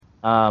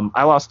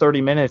I lost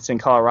 30 minutes in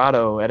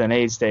Colorado at an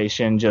aid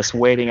station just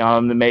waiting on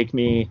them to make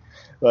me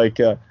like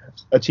a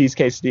cheese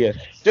quesadilla.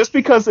 Just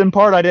because in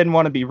part I didn't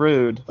want to be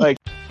rude. Like,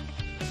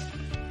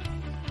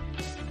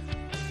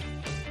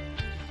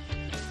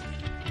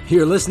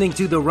 you're listening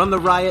to the Run the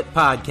Riot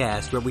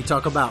podcast, where we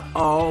talk about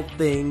all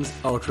things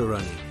ultra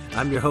running.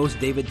 I'm your host,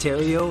 David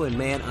Terrio, and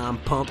man, I'm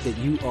pumped that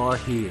you are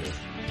here.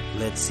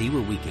 Let's see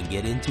what we can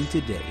get into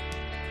today.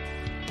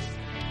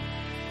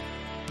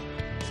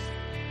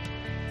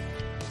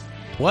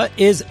 What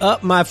is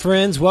up, my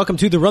friends? Welcome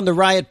to the Run the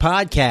Riot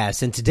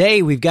podcast. And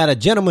today we've got a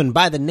gentleman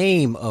by the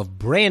name of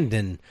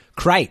Brandon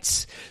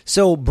Kreitz.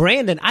 So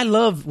Brandon, I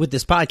love with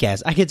this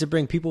podcast, I get to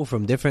bring people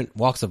from different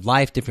walks of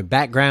life, different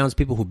backgrounds,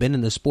 people who've been in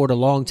the sport a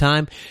long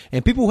time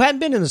and people who hadn't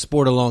been in the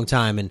sport a long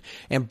time.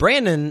 And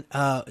Brandon,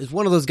 is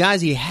one of those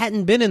guys, he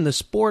hadn't been in the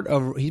sport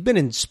of, he's been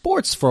in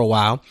sports for a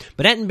while,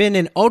 but hadn't been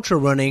in ultra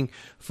running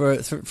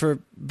for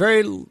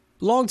very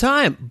long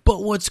time.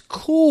 But what's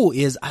cool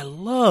is I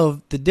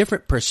love the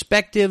different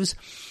perspectives.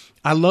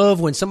 I love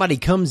when somebody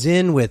comes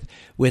in with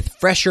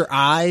fresher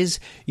eyes,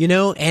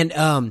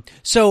 and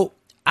so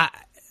I,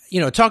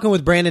 talking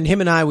with Brandon, him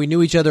and I, we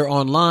knew each other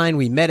online.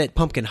 We met at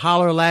Pumpkin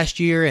Holler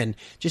last year and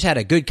just had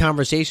a good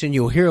conversation.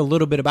 You'll hear a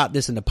little bit about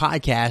this in the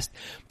podcast,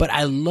 but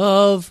I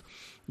love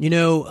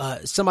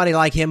somebody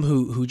like him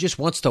who just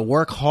wants to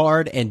work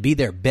hard and be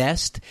their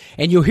best.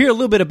 And you'll hear a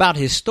little bit about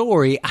his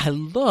story. I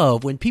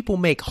love when people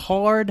make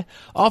hard,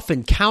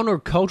 often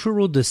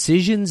countercultural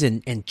decisions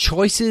and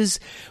choices,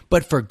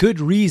 but for good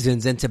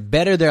reasons and to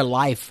better their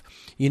life,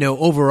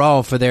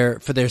 overall for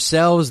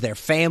themselves, their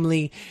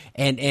family,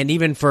 and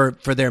even for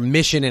their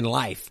mission in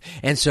life.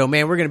 And so,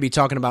 man, we're going to be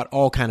talking about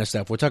all kind of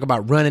stuff. We'll talk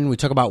about running. We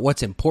talk about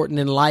what's important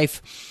in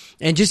life.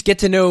 And just get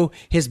to know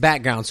his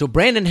background. So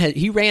Brandon,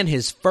 he ran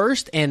his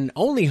first and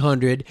only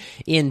 100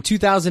 in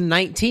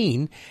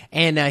 2019,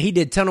 and he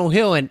did Tunnel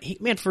Hill. And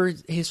for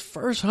his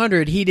first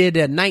 100, he did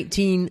a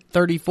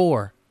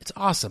 19:34. It's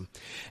awesome.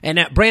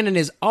 And Brandon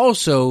is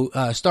also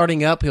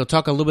starting up. He'll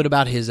talk a little bit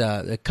about his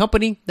the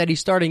company that he's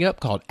starting up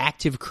called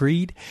Active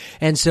Creed.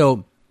 And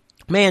so,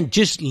 man,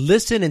 just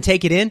listen and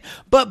take it in.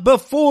 But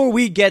before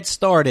we get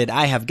started,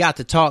 I have got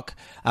to talk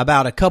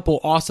about a couple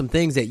awesome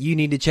things that you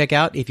need to check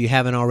out if you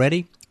haven't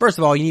already. First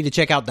of all, you need to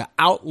check out the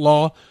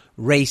Outlaw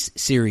Race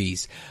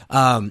Series.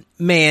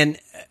 Man,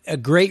 a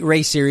great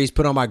race series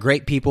put on by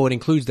great people. It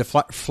includes the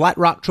Flat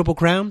Rock Triple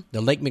Crown,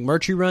 the Lake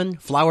McMurtry Run,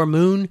 Flower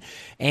Moon,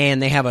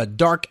 and they have a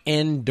Dark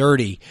and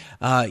Dirty.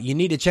 You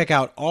need to check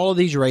out all of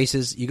these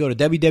races. You go to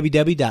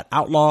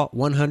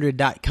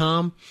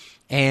www.outlaw100.com.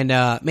 And,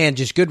 man,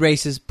 just good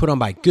races put on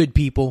by good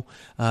people,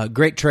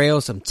 great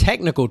trails, some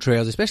technical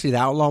trails, especially the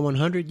Outlaw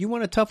 100. You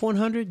want a tough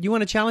 100? You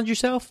want to challenge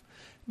yourself?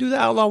 Do the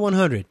Outlaw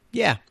 100.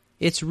 Yeah,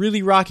 it's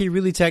really rocky,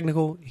 really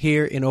technical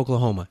here in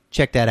Oklahoma.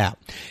 Check that out.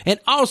 And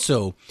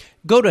also,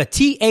 go to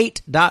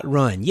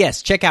T8.run.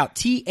 Yes, check out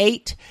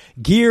T8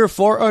 gear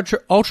for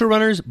ultra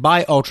runners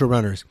by ultra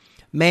runners.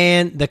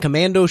 Man, the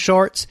commando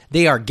shorts,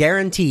 they are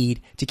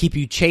guaranteed to keep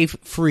you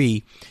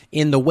chafe-free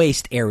in the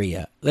waist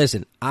area.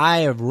 Listen,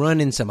 I have run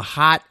in some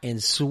hot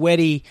and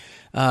sweaty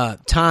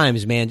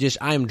times, man.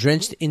 I am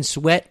drenched in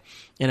sweat,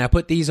 and I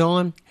put these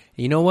on.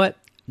 You know what?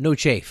 No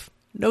chafe.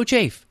 No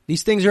chafe.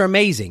 These things are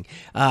amazing.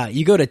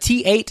 You go to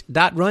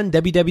T8.run,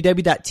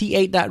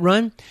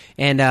 www.t8.run,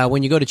 and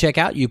when you go to check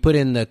out, you put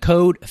in the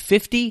code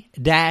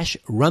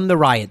 50-Run the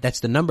Riot. That's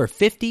the number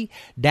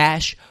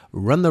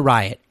 50-Run the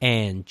Riot,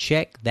 and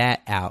check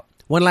that out.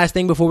 One last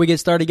thing before we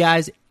get started,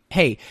 guys.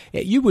 Hey,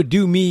 you would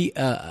do me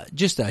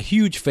just a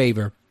huge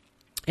favor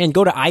and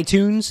go to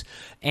iTunes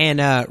and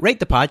rate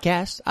the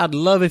podcast. I'd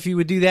love if you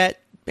would do that.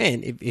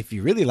 Man, if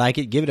you really like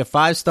it, give it a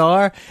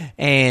 5-star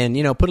and,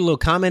 put a little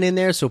comment in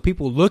there so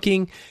people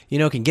looking,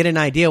 can get an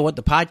idea what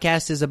the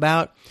podcast is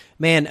about.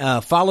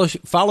 Man,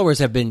 followers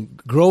have been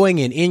growing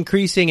and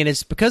increasing, and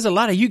it's because a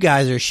lot of you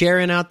guys are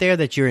sharing out there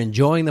that you're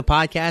enjoying the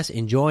podcast,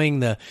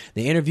 enjoying the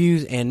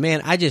interviews, and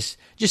man, I just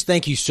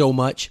thank you so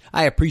much.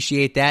 I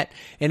appreciate that.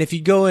 And if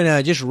you go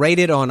and just rate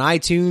it on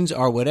iTunes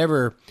or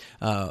whatever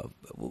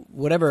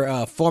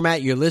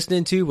format you're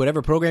listening to,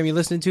 whatever program you're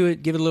listening to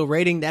it, give it a little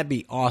rating. That'd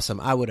be awesome.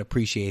 I would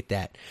appreciate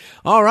that.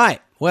 All right.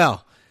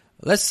 Well,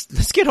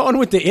 let's get on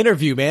with the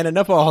interview, man.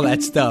 Enough of all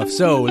that stuff.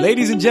 So,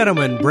 ladies and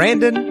gentlemen,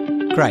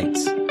 Brandon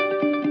Kreitz.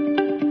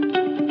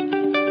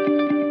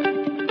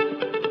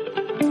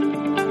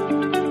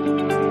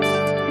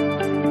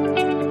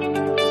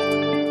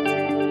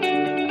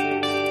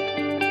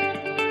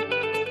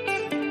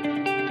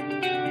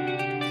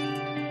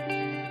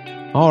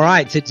 All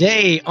right,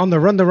 today on the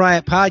Run the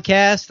Riot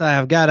podcast,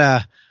 I've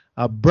got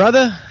a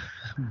brother,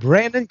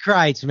 Brandon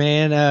Kreitz,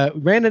 man.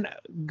 Brandon,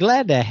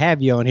 glad to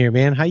have you on here,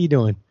 man. How you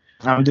doing?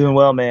 I'm doing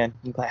well, man.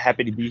 I'm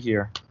happy to be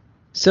here.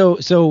 So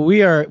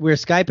we're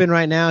Skyping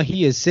right now.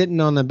 He is sitting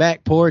on the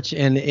back porch,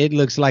 and it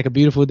looks like a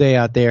beautiful day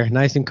out there,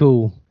 nice and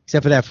cool,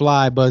 except for that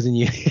fly buzzing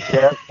you.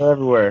 Yeah,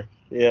 everywhere.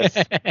 Yes.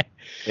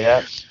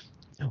 Yeah.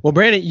 Well,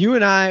 Brandon, you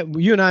and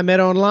I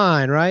met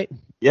online, right?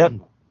 Yep.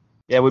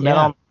 Yeah, we met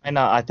online.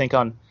 I think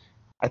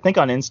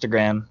on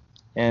Instagram.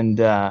 and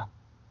I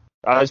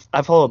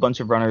follow a bunch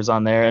of runners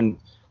on there. And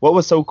what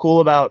was so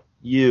cool about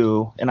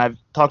you, and I've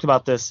talked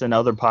about this in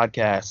other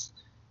podcasts,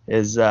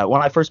 is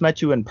when I first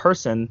met you in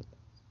person,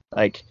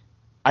 like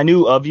I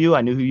knew of you,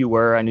 I knew who you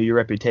were, I knew your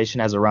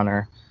reputation as a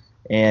runner,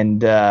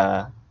 and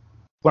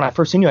when I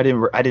first seen you, I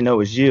didn't know it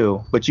was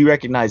you, but you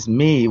recognized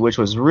me, which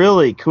was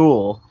really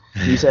cool.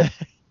 You said,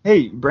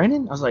 "Hey,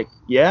 Brandon," I was like,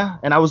 "Yeah,"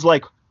 and I was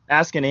like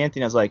asking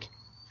Anthony, I was like,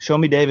 "Show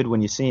me David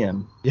when you see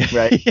him,"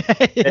 right?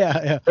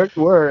 Yeah. There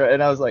you were,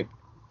 and I was like,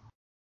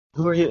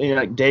 "Who are you?" And you're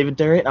like, "David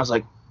Derritt," and I was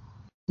like,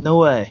 "No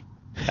way!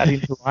 How do you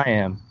know who I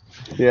am?"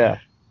 Yeah.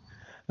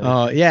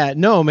 Oh, yeah.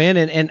 No, man.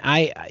 And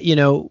I,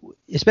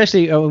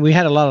 especially when we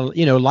had a lot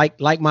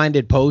of,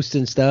 like-minded posts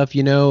and stuff,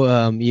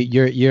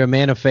 you're a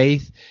man of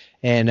faith,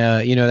 and,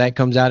 that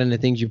comes out in the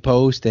things you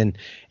post. And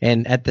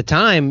at the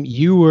time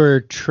you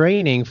were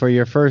training for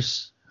your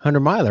first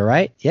 100-miler,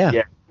 right? Yeah.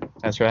 Yeah,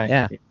 that's right.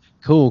 Yeah.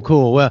 Cool.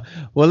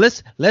 Well,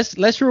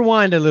 let's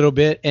rewind a little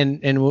bit,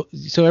 and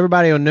so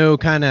everybody will know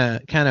kind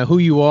of who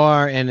you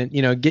are, and,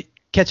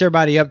 catch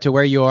everybody up to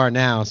where you are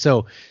now.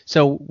 So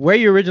where are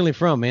you originally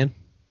from, man?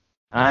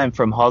 I'm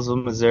from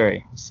Hawesville,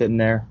 Missouri, sitting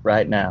there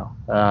right now.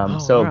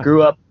 Right.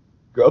 Grew up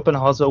in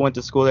Hawesville, went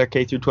to school there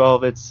K through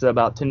 12. It's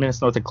about 10 minutes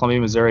north of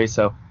Columbia, Missouri.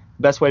 So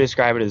the best way to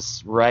describe it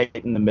is right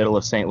in the middle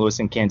of St. Louis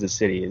and Kansas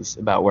City is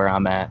about where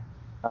I'm at.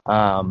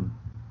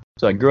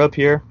 So I grew up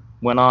here,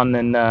 went on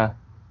and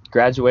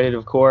graduated,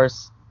 of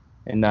course,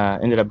 and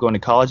ended up going to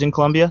college in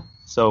Columbia.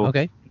 So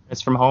Okay.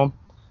 it's from home.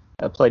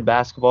 I played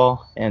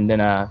basketball, and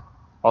then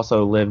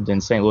also lived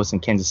in St. Louis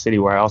and Kansas City,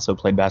 where I also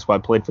played basketball. I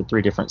played for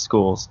 3 different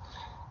schools.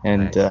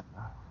 And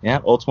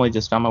Nice. ultimately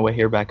just found my way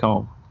here back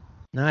home.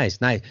 Nice.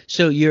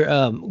 So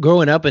you're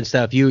growing up and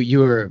stuff. You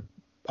were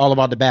all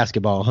about the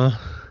basketball, huh?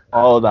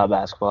 All about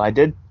basketball. I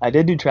did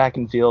do track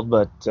and field,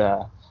 but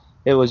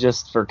it was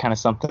just for kind of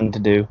something to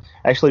do.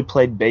 I actually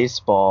played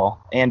baseball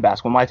and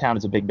basketball. My town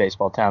is a big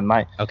baseball town.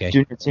 My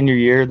junior and senior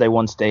year, they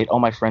won state. All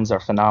my friends are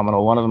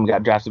phenomenal. One of them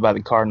got drafted by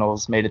the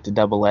Cardinals, made it to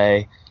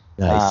AA.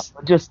 Nice.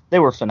 They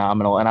were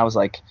phenomenal. And I was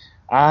like,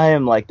 I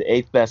am like the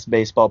 8th best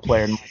baseball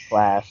player in my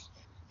class.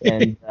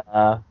 And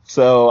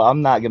so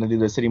I'm not going to do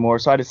this anymore.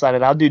 So I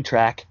decided I'll do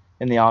track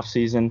in the off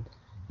season,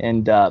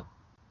 and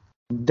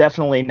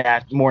definitely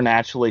more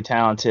naturally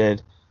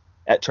talented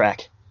at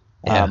track.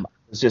 Yeah. I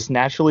was just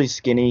naturally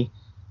skinny,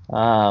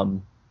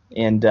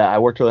 and I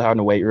worked really hard in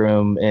the weight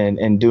room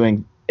and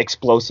doing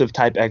explosive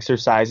type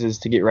exercises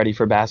to get ready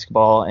for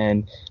basketball.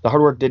 And the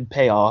hard work did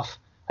pay off.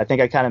 I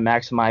think I kind of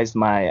maximized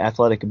my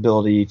athletic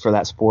ability for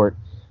that sport,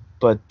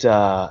 but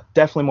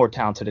definitely more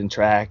talented in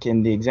track.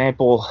 And the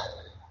example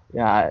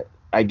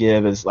I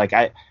give is like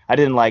I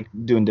didn't like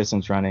doing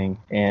distance running,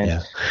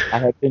 and I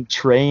had been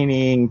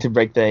training to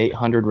break the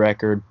 800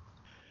 record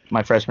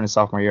my freshman and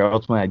sophomore year.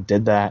 Ultimately, I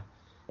did that,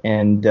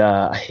 and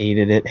I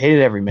hated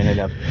every minute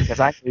of it,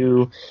 because I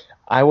knew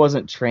I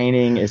wasn't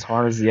training as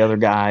hard as the other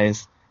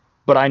guys,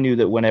 but I knew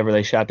that whenever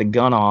they shot the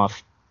gun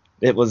off,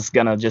 it was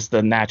gonna just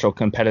the natural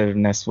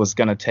competitiveness was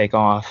gonna take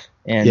off,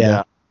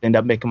 and end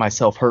up making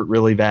myself hurt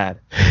really bad.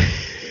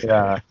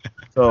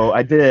 So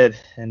I did,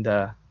 and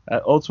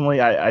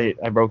ultimately,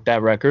 I broke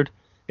that record.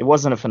 It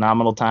wasn't a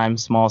phenomenal time,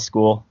 small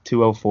school,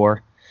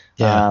 2:04.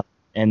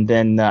 And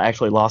then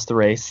actually lost the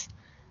race.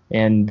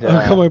 And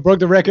come on, broke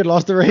the record,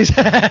 lost the race.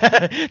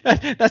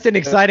 That's an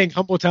exciting,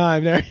 humble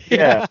time there.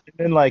 Yeah. And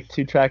then like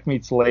 2 track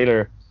meets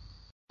later,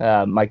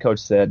 my coach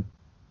said,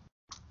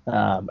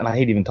 and I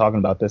hate even talking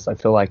about this. I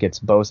feel like it's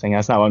boasting.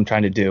 That's not what I'm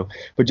trying to do.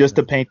 But just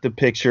to paint the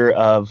picture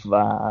of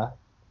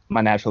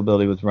my natural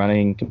ability with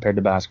running compared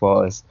to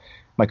basketball is,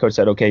 my coach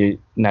said, okay,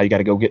 now you got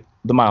to go get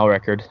the mile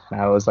record.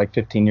 I was like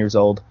 15 years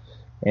old,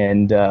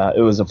 and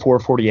it was a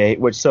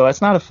 4:48, so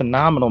that's not a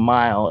phenomenal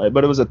mile,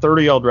 but it was a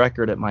 30-year-old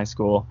record at my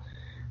school.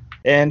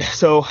 And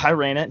so I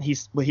ran it.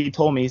 He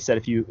told me, he said,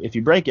 if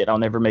you break it, I'll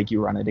never make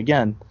you run it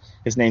again.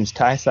 His name's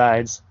Ty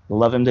Sides.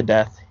 Love him to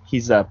death.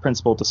 He's a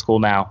principal at the school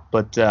now,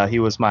 but he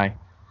was my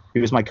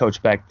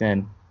coach back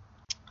then.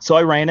 So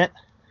I ran it,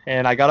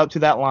 and I got up to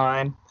that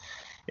line,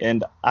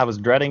 and I was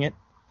dreading it.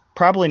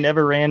 Probably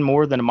never ran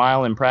more than a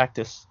mile in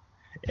practice,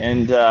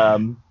 and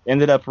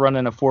ended up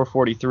running a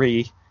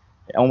 4:43.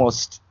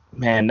 Almost,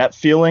 man, that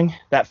feeling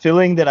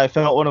that I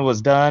felt when it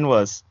was done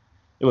was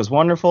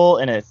wonderful,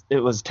 and it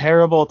was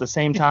terrible at the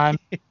same time.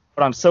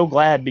 But I'm so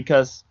glad,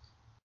 because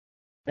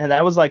and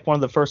that was like one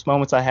of the first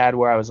moments I had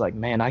where I was like,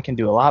 man, I can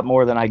do a lot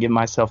more than I give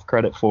myself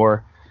credit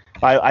for.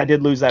 I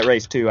did lose that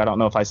race too. I don't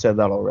know if I said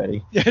that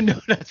already. Yeah, no,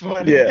 that's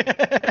funny.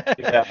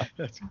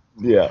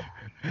 Yeah.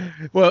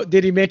 Well,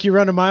 did he make you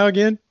run a mile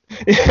again?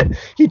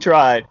 He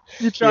tried.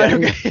 You tried? Yeah,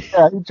 Okay.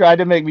 he tried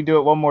to make me do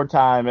it one more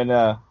time, and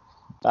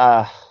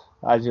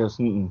I just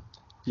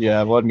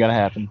it wasn't gonna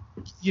happen.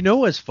 You know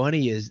what's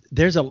funny is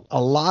there's a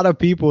lot of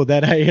people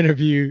that I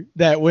interview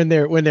that when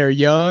they're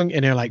young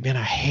and they're like, man,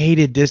 I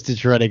hated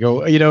distance running,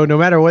 or no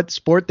matter what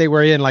sport they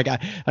were in, like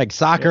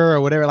soccer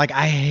or whatever, like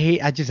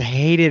I just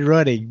hated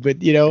running, but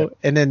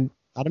and then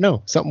I don't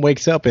know, something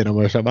wakes up in them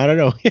or something. I don't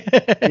know.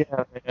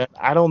 Man,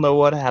 I don't know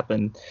what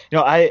happened.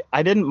 I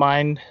didn't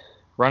mind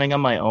running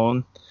on my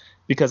own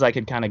because I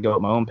could kind of go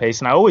at my own pace.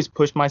 And I always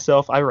pushed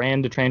myself. I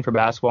ran to train for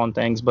basketball and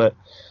things, but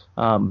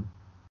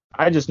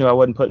I just knew I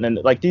wasn't putting in,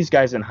 like these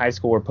guys in high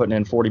school were putting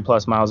in 40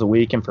 plus miles a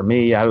week. And for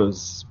me, I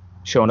was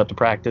showing up to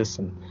practice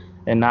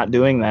and not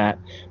doing that.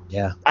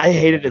 Yeah. I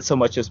hated it so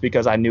much just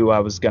because I knew I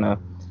was gonna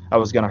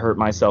hurt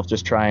myself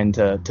just trying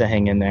to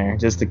hang in there,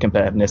 just the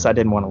competitiveness. I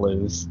didn't want to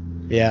lose.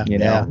 Yeah. You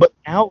know. Yeah. But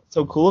now what's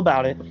so cool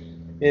about it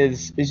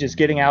is just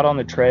getting out on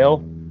the trail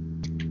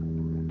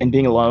and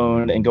being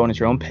alone and going at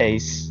your own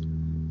pace.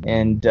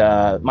 And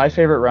my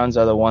favorite runs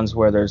are the ones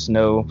where there's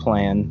no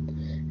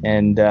plan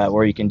and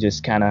where you can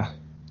just kind of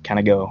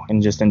go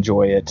and just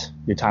enjoy it,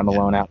 your time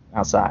alone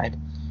outside.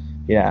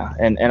 Yeah.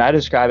 And I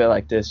describe it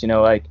like this,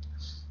 like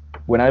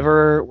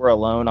whenever we're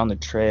alone on the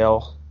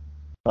trail,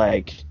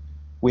 like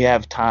we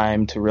have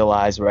time to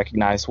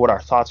recognize what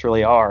our thoughts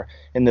really are.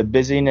 In the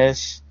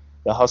busyness,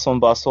 the hustle and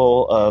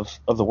bustle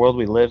of the world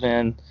we live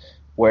in,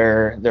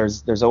 where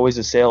there's always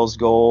a sales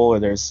goal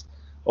or there's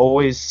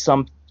always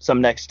some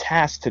next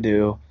task to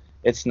do,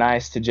 it's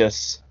nice to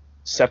just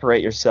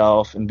separate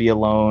yourself and be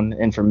alone.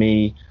 And for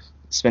me,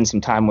 spend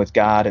some time with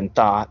God and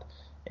thought,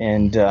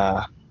 and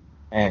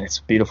it's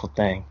a beautiful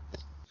thing.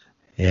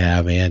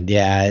 Yeah, man.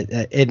 Yeah,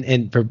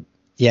 and for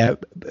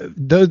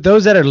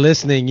those that are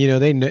listening,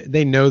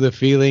 they know the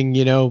feeling,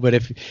 But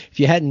if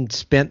you hadn't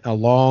spent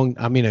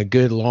a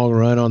good long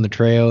run on the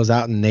trails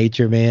out in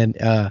nature, man,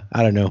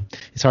 I don't know.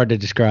 It's hard to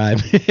describe.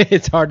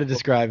 It's hard to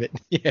describe it.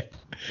 Yeah.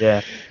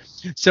 Yeah.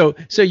 So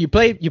you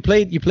played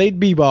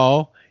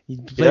b-ball. You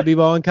played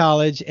b-ball in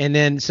college, and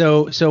then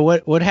so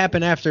what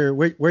happened after?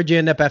 Where'd you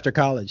end up after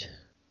college?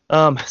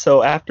 So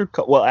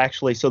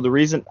the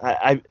reason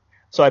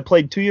I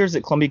played 2 years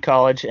at Columbia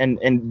College,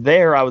 and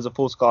there I was a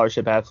full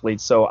scholarship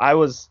athlete. So I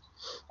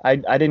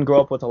didn't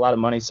grow up with a lot of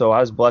money, so I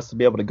was blessed to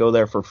be able to go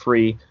there for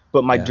free.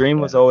 But my dream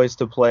was always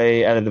to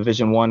play at a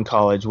Division I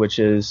college, which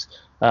is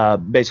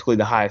basically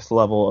the highest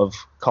level of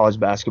college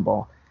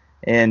basketball.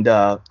 And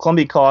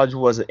Columbia College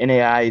was an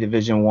NAIA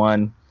Division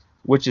I,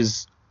 which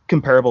is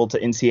comparable to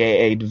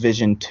NCAA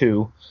Division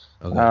II.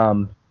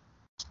 Okay.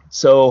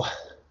 So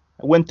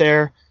I went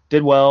there,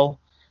 did well,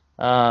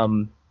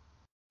 and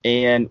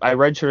I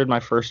redshirted my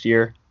first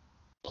year,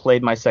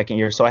 played my second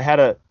year. So I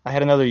had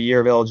another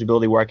year of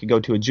eligibility where I could go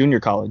to a junior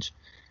college.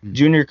 Mm-hmm.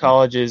 Junior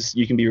colleges,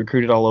 you can be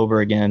recruited all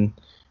over again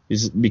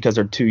because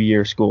they're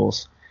 2-year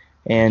schools.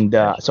 And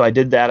so I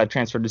did that. I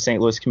transferred to St.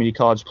 Louis Community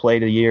College,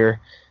 played a year,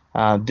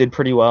 did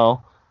pretty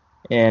well,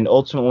 and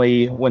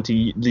ultimately went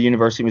to the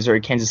University of Missouri,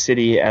 Kansas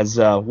City as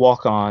a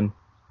walk-on.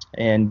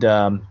 And,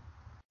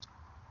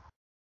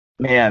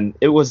 man,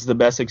 it was the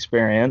best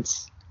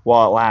experience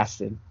while it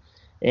lasted.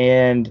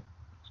 And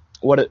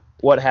what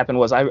happened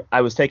was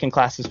I was taking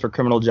classes for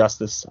criminal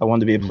justice. I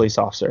wanted to be a police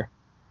officer.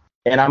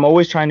 And I'm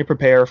always trying to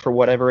prepare for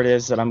whatever it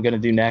is that I'm going to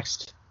do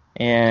next.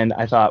 And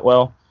I thought,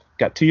 well,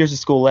 got 2 years of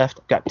school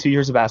left, got 2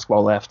 years of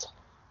basketball left,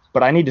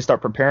 but I need to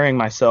start preparing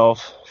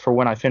myself for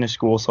when I finish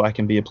school so I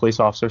can be a police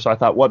officer. So I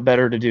thought, what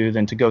better to do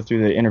than to go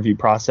through the interview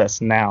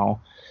process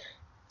now?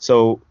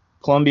 So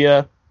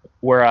Columbia,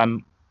 where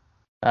I'm,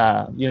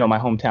 my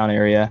hometown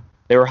area,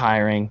 they were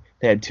hiring.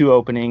 They had 2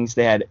 openings.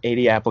 They had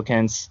 80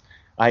 applicants.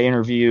 I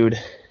interviewed,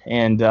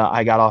 and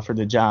I got offered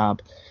the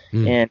job.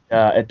 And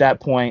at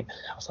that point,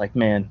 I was like,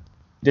 man,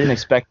 didn't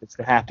expect this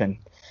to happen.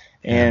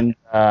 And,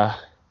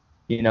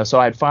 so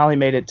I had finally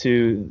made it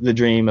to the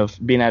dream of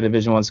being at a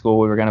Division I school.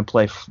 We were going to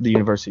play the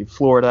University of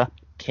Florida,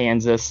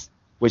 Kansas,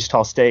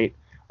 Wichita State,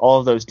 all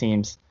of those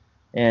teams.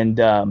 And,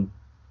 I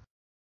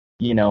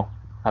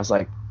was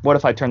like, what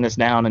if I turn this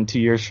down in 2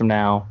 years from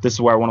now? This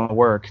is where I want to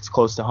work. It's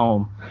close to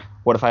home.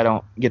 What if I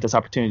don't get this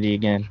opportunity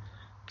again?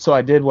 So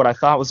I did what I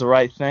thought was the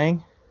right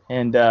thing.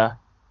 And,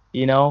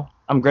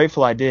 I'm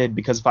grateful I did,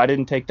 because if I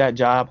didn't take that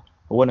job,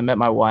 I wouldn't have met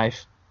my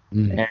wife,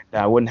 and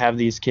I wouldn't have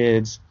these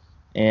kids.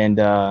 And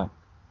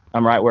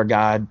I'm right where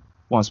God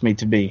wants me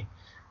to be.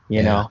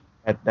 You know,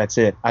 that's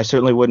it. I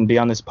certainly wouldn't be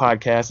on this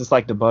podcast. It's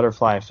like the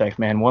butterfly effect,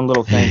 man. One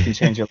little thing can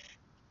change your life.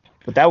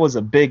 But that was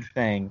a big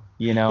thing,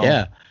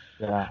 Yeah.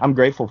 I'm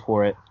grateful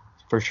for it,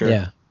 for sure.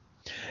 Yeah.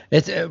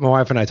 It's my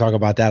wife and I talk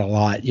about that a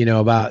lot,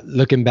 about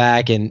looking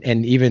back and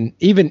even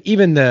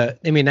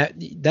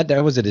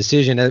that was a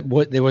decision.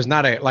 There was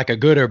not a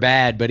good or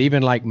bad, but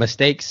even like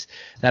mistakes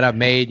that I've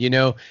made,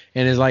 and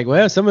it's like,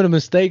 well, some of the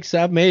mistakes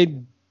I've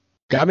made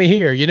got me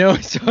here,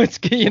 so it's,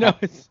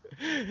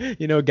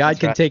 God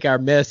can take our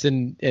mess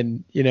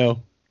and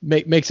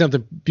make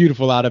something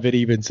beautiful out of it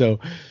even. So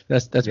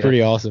that's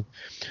pretty awesome.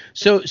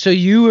 So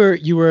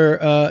you were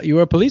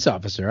a police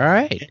officer. All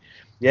right.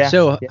 Yeah.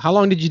 So how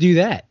long did you do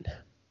that?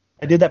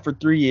 I did that for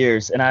 3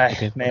 years, and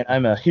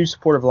I'm a huge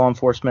supporter of law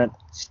enforcement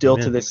still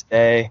to this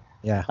day.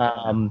 Yeah.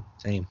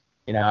 Same.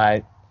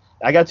 I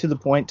got to the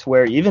point to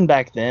where even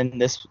back then,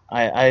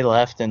 I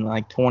left in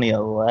like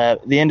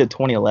 2011, the end of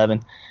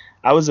 2011.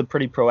 I was a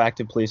pretty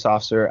proactive police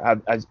officer.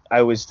 I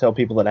always tell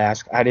people that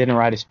ask, I didn't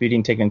write a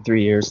speeding ticket in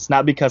 3 years. It's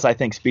not because I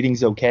think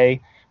speeding's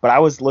okay, but I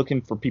was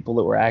looking for people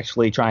that were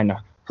actually trying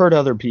to hurt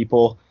other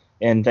people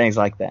and things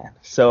like that.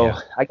 So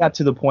I got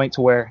to the point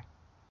to where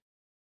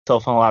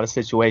myself in a lot of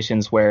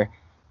situations where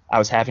I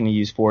was having to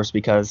use force,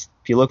 because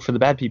if you look for the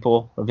bad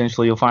people,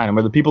 eventually you'll find them,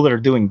 or the people that are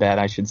doing bad,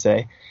 I should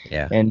say.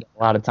 Yeah. And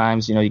a lot of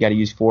times, you got to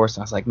use force.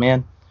 And I was like,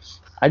 man,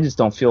 I just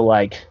don't feel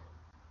like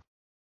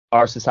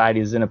our society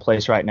is in a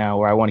place right now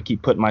where I want to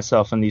keep putting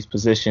myself in these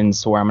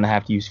positions where I'm going to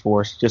have to use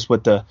force, just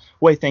with the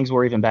way things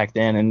were even back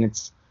then. And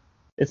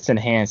it's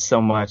enhanced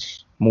so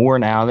much more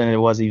now than it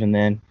was even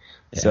then.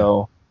 Yeah.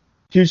 So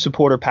huge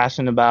supporter,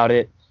 passionate about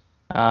it.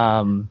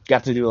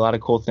 Got to do a lot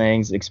of cool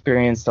things,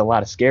 experienced a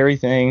lot of scary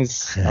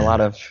things, a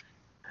lot of,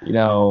 I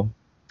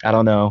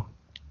don't know,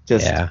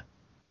 just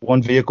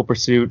one vehicle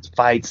pursuit,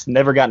 fights.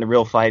 Never got in a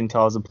real fight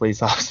until I was a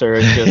police officer.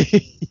 It's just,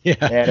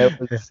 man, it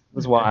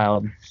was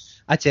wild.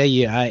 I tell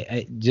you,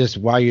 I just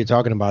while you're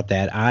talking about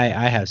that,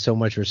 I have so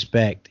much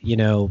respect,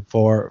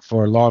 for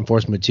law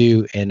enforcement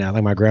too. And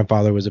like my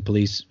grandfather was a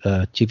police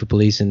chief of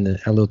police in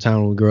the little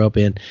town we grew up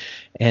in,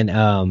 and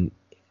I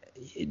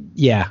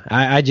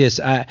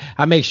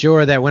make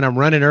sure that when I'm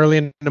running early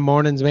in the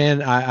mornings,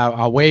 man,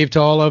 I wave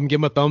to all of them, give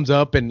them a thumbs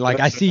up, and like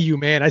I see you,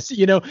 man, I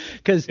see,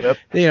 because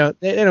they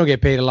don't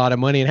get paid a lot of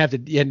money and have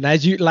to, and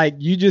as you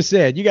just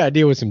said, you got to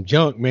deal with some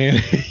junk,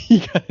 man.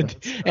 You got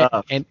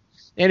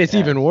and it's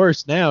even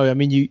worse now. I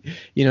mean,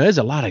 there's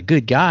a lot of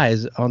good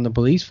guys on the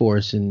police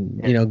force,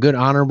 and good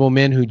honorable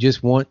men who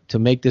just want to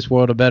make this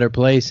world a better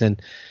place.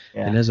 And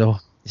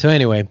so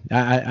anyway,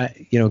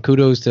 I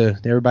kudos to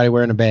everybody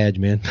wearing a badge,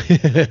 man.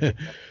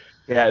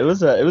 Yeah, it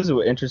was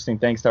an interesting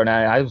thing starting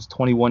out. I was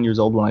 21 years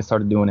old when I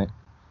started doing it.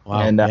 Wow.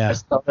 And I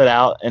started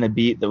out in a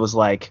beat that was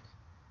like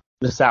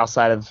the south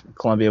side of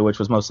Columbia, which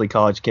was mostly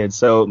college kids.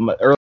 So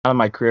early on in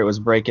my career, it was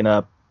breaking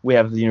up. We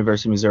have the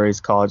University of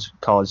Missouri's college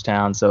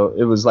town, so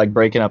it was like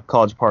breaking up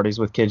college parties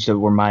with kids that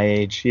were my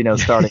age,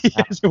 starting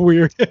out. It's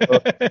weird.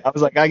 So I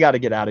was like, I got to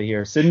get out of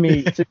here. Send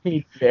me to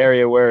the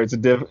area where it's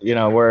where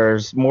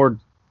there's more,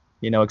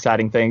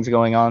 exciting things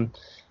going on.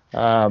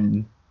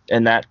 And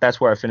that's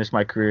where I finished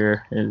my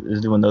career, is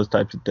doing those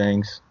types of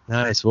things.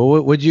 Nice.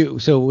 Well, what'd you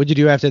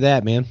do after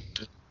that, man?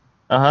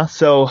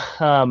 So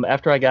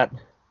after I got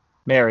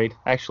married,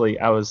 actually,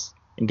 I was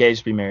engaged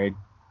to be married.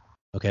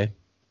 Okay.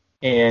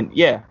 And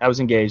I was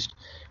engaged.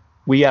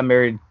 We got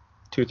married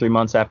 2 or 3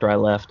 months after I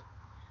left,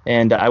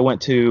 and I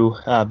went to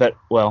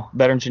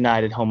Veterans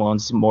United Home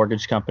Loans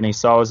mortgage company.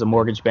 So I was a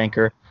mortgage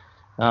banker.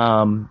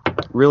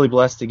 Really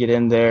blessed to get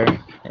in there,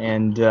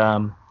 and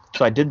so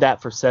I did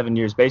that for 7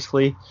 years.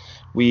 Basically,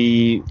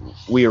 we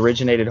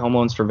originated home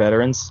loans for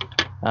veterans.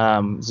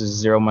 This is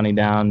zero money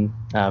down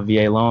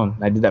VA loan.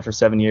 I did that for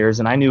 7 years,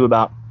 and I knew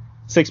about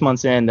 6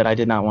 months in that I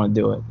did not want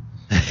to do it.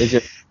 It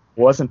just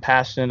wasn't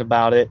passionate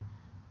about it.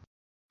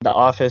 The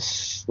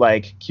office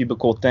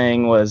cubicle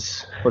thing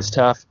was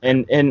tough,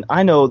 and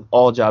I know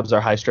all jobs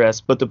are high stress,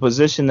 but the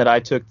position that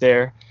I took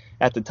there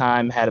at the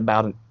time had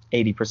about an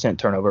 80%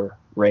 turnover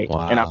rate.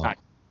 Wow. And it's not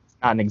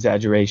an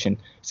exaggeration.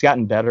 It's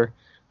gotten better,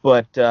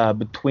 but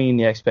between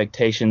the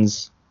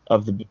expectations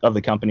of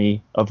the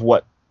company of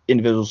what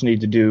individuals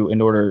need to do in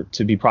order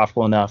to be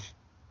profitable enough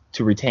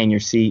to retain your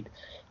seat,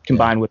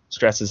 combined with the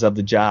stresses of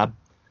the job,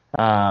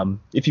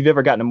 if you've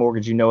ever gotten a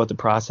mortgage, you know what the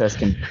process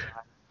can be.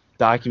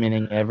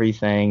 Documenting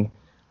everything.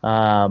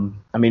 I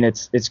mean,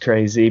 it's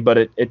crazy,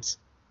 but it's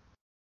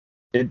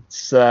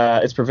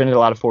prevented a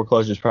lot of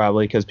foreclosures,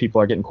 probably because people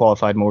are getting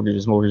qualified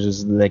mortgages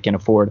that they can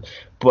afford.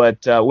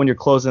 But when you're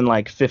closing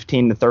like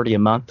 15 to 30 a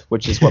month,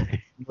 which is what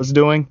I was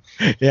doing,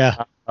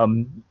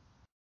 and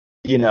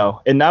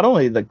not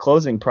only the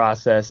closing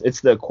process,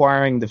 it's the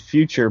acquiring the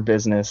future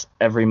business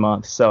every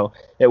month. So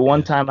at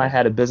one time, I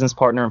had a business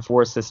partner and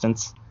 4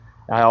 assistants.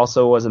 I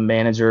also was a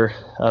manager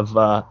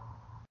of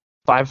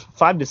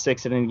five to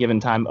 6 at any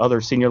given time,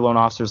 other senior loan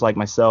officers like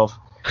myself,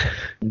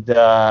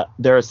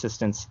 their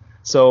assistants.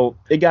 So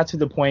it got to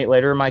the point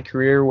later in my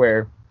career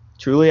where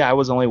truly I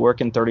was only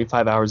working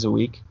 35 hours a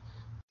week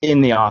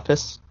in the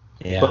office,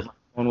 but my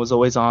phone was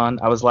always on.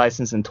 I was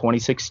licensed in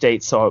 26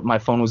 states, so my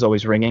phone was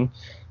always ringing.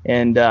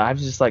 And I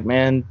was just like,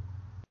 man,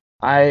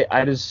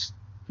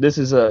 this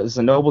is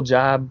a noble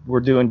job.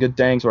 We're doing good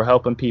things. We're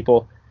helping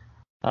people.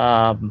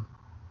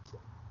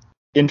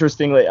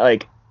 Interestingly,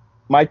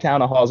 my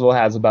town of Hallsville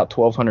has about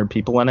 1,200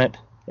 people in it,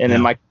 and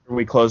then my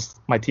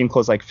team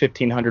closed like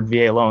 1,500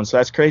 VA loans. So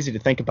that's crazy to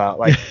think about.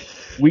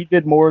 We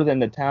did more than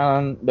the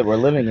town that we're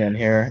living in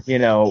here,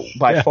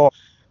 by far.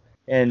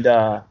 And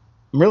I'm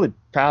really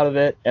proud of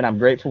it, and I'm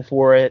grateful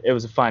for it. It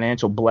was a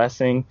financial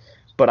blessing,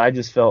 but I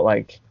just felt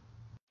like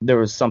there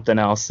was something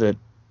else that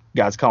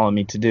God's calling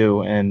me to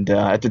do, and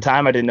at the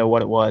time I didn't know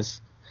what it was.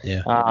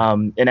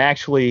 And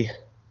actually,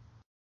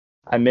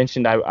 I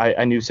mentioned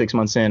I knew 6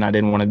 months in I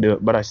didn't want to do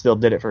it, but I still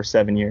did it for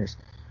 7 years.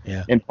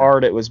 In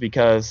part, it was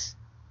because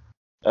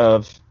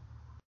of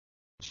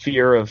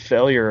fear of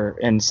failure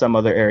in some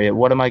other area.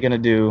 What am I going to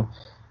do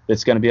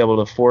that's going to be able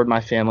to afford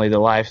my family the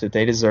life that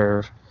they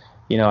deserve?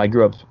 I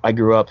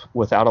grew up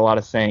without a lot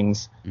of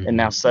things, and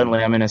now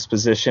suddenly I'm in this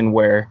position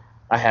where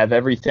I have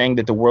everything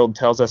that the world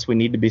tells us we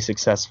need to be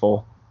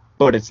successful,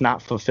 but it's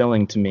not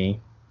fulfilling to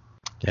me.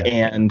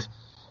 And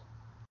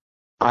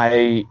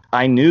I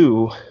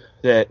knew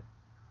that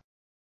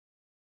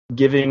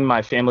giving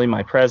my family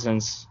my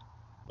presence,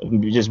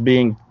 just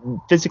being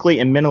physically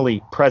and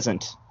mentally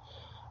present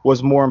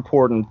was more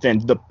important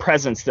than the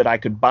presents that I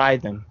could buy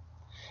them,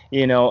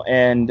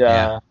 and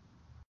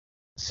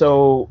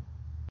so,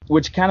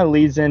 which kind of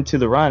leads into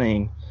the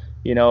running,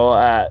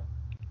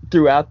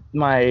 throughout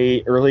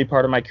my early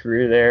part of my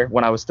career there,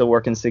 when I was still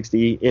working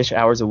 60-ish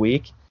hours a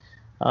week,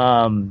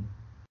 and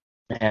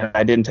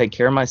I didn't take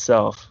care of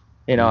myself.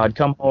 I'd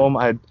come home,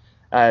 I'd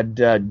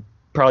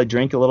probably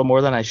drink a little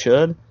more than I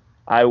should.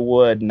 I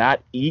would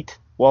not eat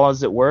while I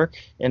was at work,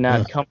 and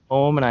I'd come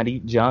home and I'd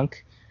eat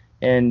junk,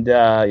 and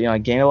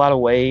I'd gain a lot of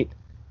weight,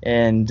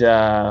 and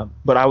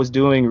but I was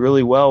doing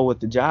really well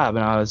with the job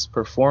and I was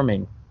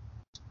performing.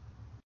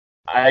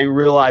 I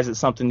realized that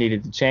something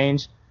needed to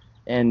change,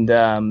 and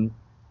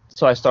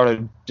so I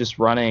started just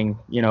running,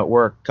 at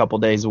work a couple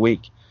days a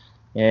week,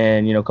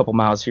 and a couple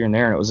miles here and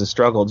there, and it was a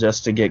struggle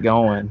just to get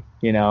going.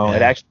 It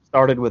actually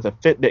started with a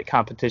Fitbit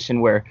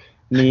competition where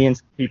me and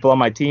people on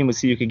my team would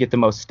see who could get the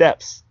most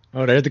steps.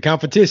 Oh, there's the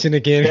competition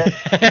again.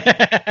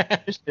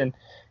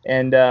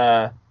 And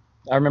I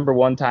remember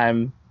one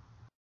time,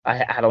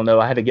 I don't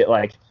know, I had to get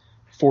like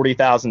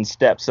 40,000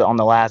 steps on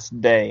the last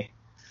day,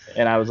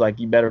 and I was like,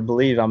 you better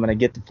believe I'm going to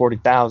get to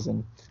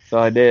 40,000. So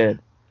I did.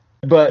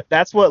 But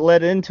that's what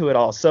led into it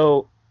all.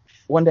 So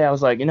one day I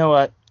was like, you know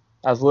what?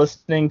 I was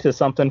listening to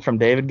something from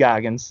David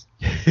Goggins,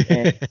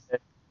 and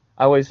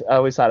I always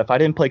thought if I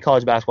didn't play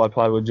college basketball, I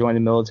probably would join the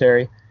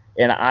military.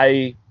 And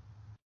I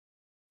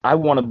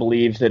want to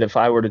believe that if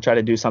I were to try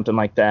to do something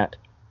like that,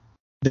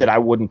 that I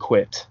wouldn't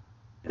quit,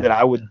 that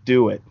I would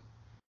do it,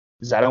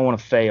 because I don't want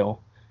to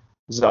fail.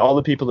 Because all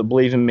the people that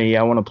believe in me,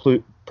 I want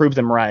to prove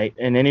them right,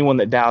 and anyone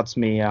that doubts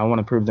me, I want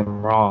to prove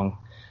them wrong.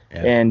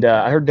 Yeah. And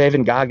I heard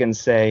David Goggins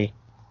say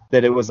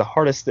that it was the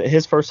hardest.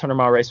 His first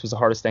 100-mile race was the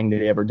hardest thing that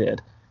he ever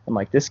did. I'm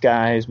like, this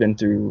guy has been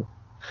through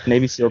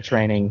Navy SEAL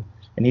training,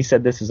 and he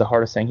said this is the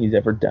hardest thing he's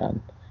ever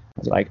done. I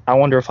was like, I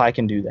wonder if I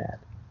can do that.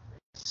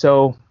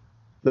 So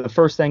the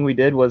first thing we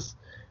did was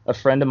a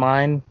friend of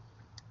mine,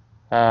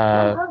 we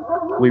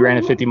ran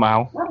a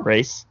 50-mile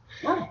race.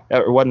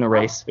 It wasn't a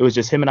race. It was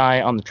just him and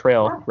I on the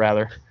trail,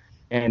 rather.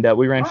 And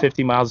we ran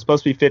 50 miles. It was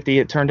supposed to be 50.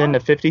 It turned into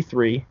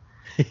 53.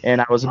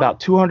 And I was about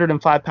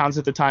 205 pounds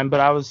at the time,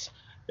 but I was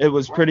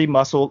pretty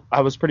muscular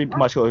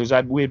because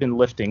we had been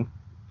lifting.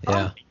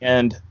 Yeah.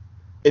 And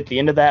at the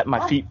end of that,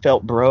 my feet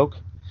felt broke.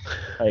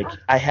 Like,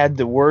 I had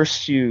the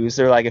worst shoes.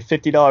 They're like a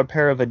 $50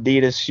 pair of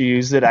Adidas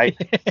shoes that I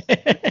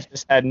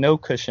just had no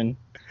cushion.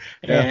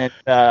 Yeah.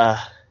 And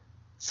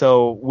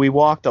so we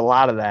walked a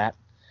lot of that.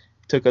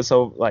 Took us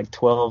over like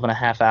 12 and a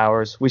half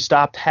hours. We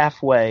stopped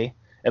halfway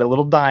at a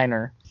little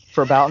diner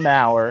for about an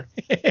hour,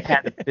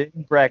 had a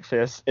big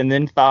breakfast, and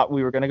then thought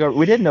we were going to go.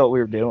 We didn't know what we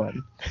were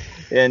doing.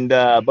 And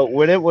but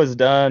when it was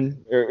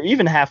done, or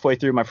even halfway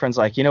through, my friend's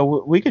like,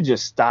 we could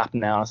just stop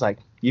now. I was like,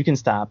 you can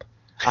stop.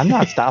 I'm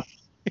not stopping.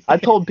 I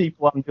told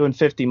people I'm doing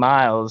 50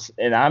 miles,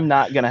 and I'm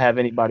not going to have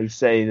anybody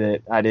say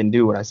that I didn't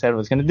do what I said I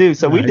was going to do.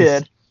 So we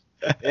did,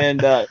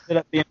 and ended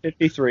up being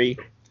 53.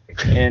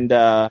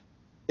 And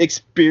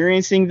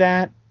experiencing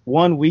that,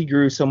 we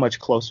grew so much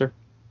closer,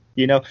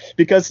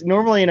 because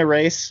normally in a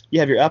race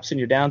you have your ups and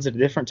your downs at a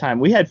different time.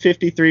 We had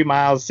 53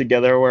 miles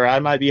together where I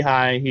might be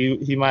high,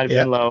 he might have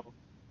been low,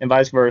 and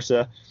vice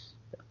versa.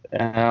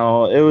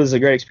 It was a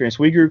great experience.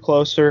 We grew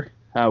closer.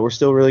 We're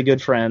still really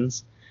good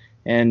friends,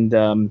 and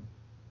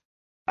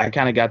I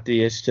kind of got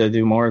the itch to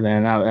do more.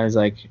 Then I was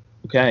like,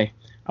 okay,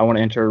 I want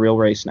to enter a real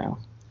race now.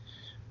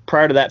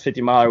 Prior to that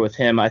 50-miler with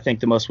him, I think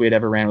the most we had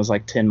ever ran was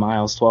like 10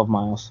 miles, 12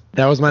 miles.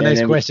 That was my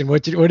next question.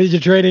 What did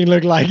your training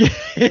look like?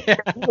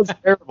 It was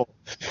terrible.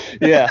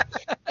 Yeah.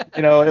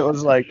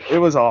 It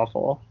was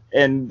awful.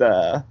 And,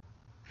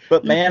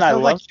 but man, I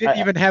loved it. You didn't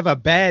even have a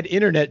bad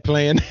internet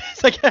plan.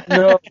 It's like,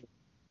 no,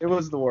 it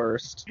was the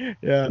worst.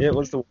 Yeah. It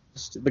was the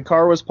worst. The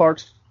car was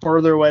parked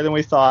further away than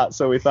we thought,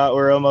 so we thought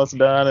we were almost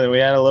done, and we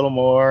had a little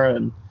more.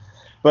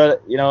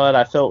 But you know what?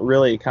 I felt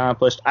really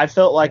accomplished. I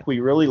felt like we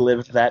really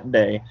lived that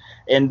day.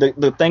 And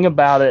the thing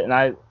about it,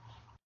 and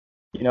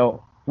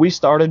we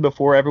started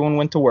before everyone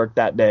went to work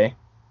that day.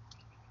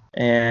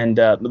 And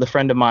the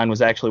friend of mine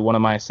was actually one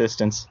of my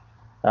assistants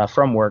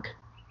from work.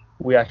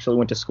 We actually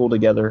went to school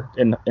together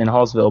in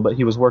Hallsville, but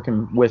he was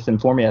working with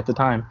and for me at the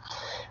time.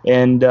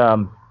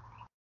 And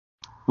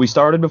we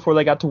started before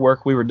they got to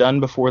work. We were done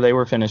before they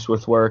were finished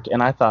with work.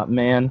 And I thought,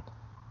 man,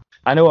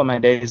 I know what my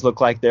days look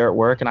like there at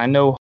work, and I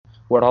know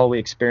what all we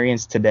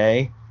experience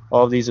today,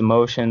 all of these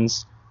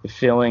emotions, the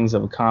feelings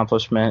of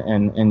accomplishment,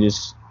 and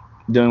just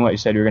doing what you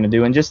said you were going to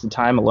do, and just the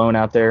time alone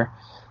out there.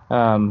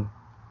 I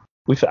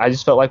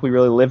just felt like we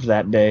really lived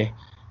that day,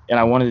 and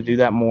I wanted to do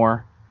that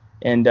more.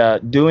 And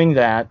doing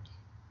that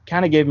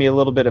kind of gave me a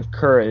little bit of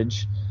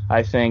courage,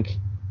 I think,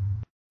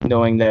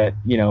 knowing that,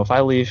 if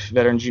I leave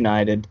Veterans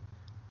United,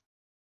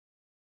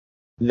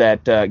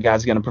 that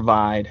God's going to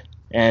provide.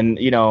 And,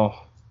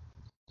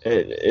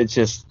 it's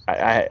just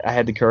I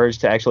had the courage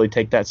to actually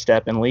take that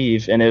step and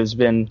leave, and it has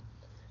been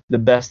the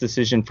best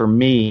decision for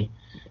me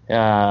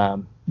that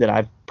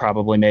I've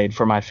probably made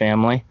for my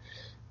family.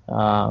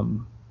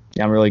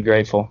 I'm really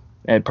grateful.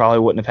 And it probably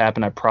wouldn't have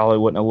happened. I probably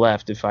wouldn't have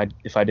left if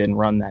I didn't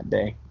run that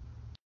day.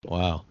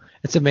 Wow.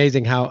 It's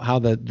amazing how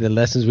the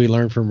lessons we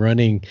learn from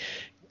running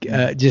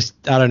just,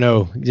 I don't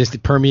know,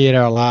 just permeate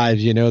our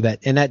lives,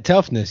 that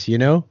toughness,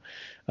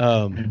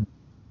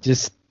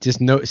 just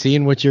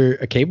seeing what you're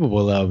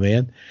capable of,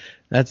 man.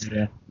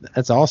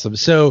 That's awesome.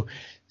 So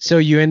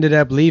you ended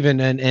up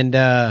leaving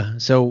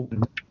and so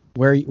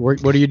what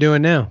are you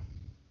doing now?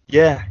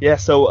 Yeah.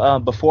 So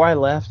before I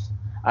left,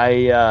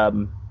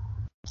 I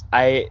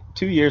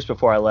 2 years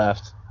before I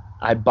left,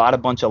 I bought a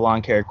bunch of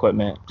lawn care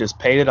equipment, just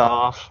paid it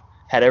off,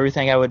 had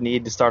everything I would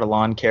need to start a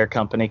lawn care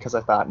company because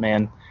I thought,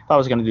 man, if I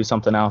was going to do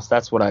something else,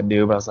 that's what I'd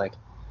do. But I was like,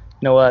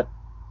 you know what?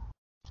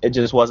 It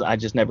just wasn't. I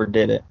just never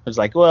did it. I was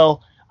like,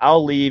 well,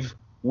 I'll leave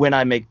when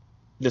I make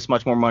this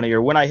much more money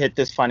or when I hit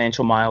this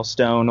financial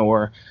milestone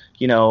or,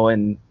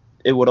 and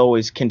it would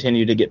always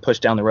continue to get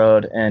pushed down the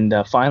road. And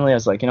finally, I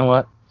was like, you know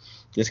what?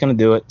 Just going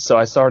to do it. So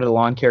I started a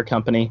lawn care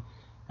company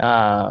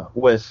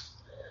with,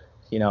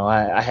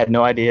 I had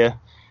no idea,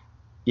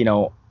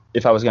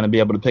 if I was going to be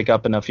able to pick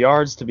up enough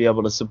yards to be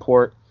able to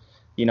support,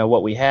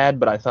 what we had.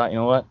 But I thought, you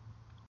know what?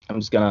 I'm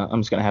just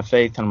gonna have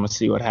faith and I'm gonna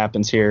see what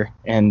happens here.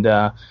 And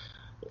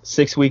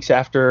 6 weeks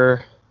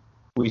after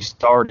we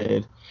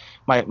started,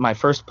 my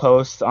first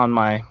post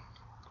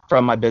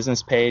from my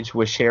business page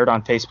was shared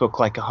on Facebook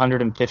like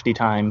 150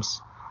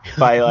 times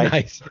by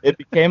Nice. It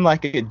became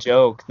like a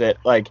joke that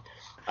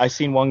I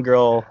seen one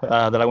girl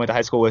that I went to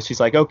high school with. She's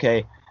like,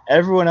 okay,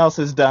 everyone else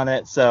has done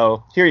it,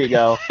 so here you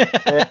go.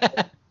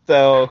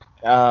 So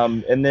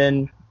and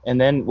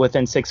then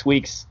within 6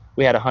 weeks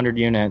we had 100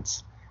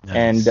 units.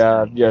 Nice.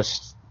 And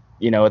just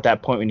at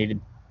that point we needed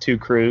 2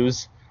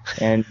 crews,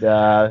 and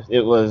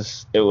it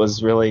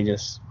was really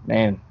just,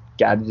 man,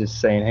 God just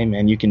saying, hey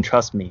man, you can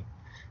trust me,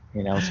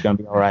 it's gonna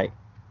be all right.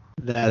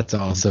 That's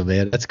awesome,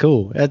 man. That's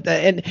cool.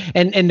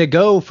 And to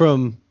go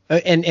from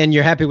and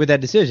you're happy with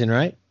that decision,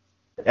 right?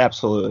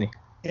 Absolutely.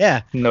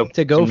 Yeah. Nope.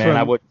 To go man, from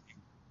I would.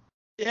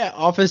 Yeah,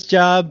 office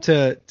job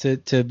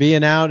to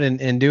being out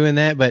and doing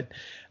that. But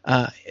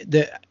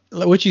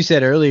what you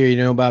said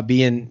earlier, about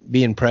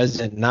being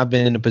president, and I've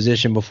been in a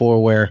position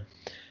before where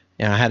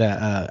I had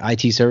a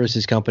IT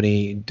services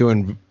company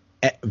doing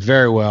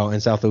very well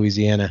in South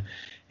Louisiana,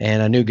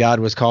 and I knew God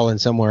was calling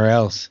somewhere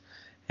else.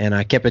 And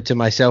I kept it to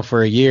myself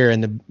for a year,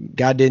 and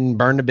God didn't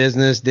burn the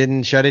business,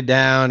 didn't shut it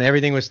down.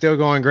 Everything was still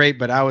going great,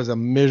 but I was a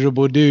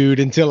miserable dude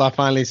until I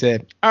finally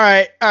said, all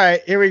right,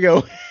 here we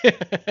go.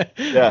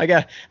 Yeah. I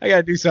got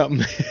to do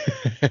something.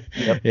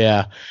 Yep.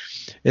 Yeah.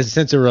 It's a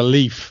sense of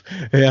relief.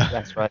 Yeah.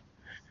 That's right.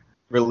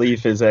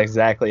 Relief is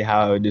exactly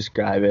how I would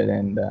describe it.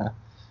 And,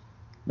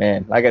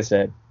 man, like I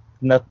said,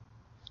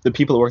 the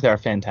people that work there are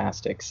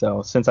fantastic.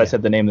 So since I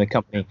said the name of the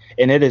company,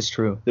 and it is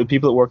true, the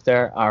people that work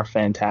there are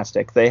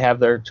fantastic. They have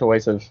their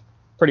choice of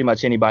pretty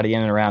much anybody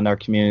in and around our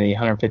community,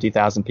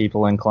 150,000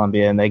 people in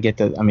Columbia, and they get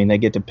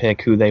to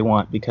pick who they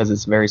want because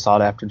it's a very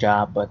sought after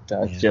job. But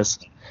it's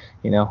just,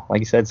 like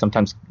you said,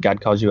 sometimes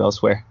God calls you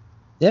elsewhere.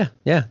 Yeah,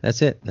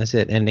 that's it.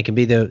 And it can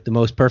be the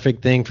most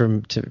perfect thing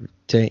to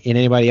in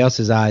anybody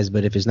else's eyes,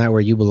 but if it's not where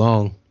you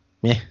belong,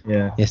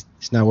 it's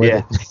not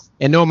worth it.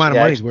 And no amount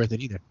of money is worth it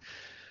either.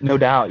 No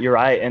doubt, you're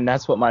right, and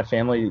that's what my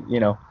family,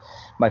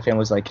 my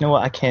family's like,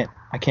 what, I can't.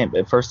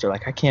 At first, they're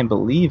like, I can't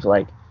believe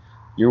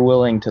you're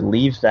willing to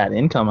leave that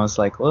income. I was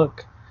like,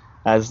 look,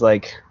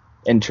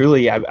 and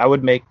truly, I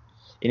would make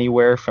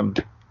anywhere from,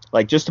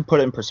 just to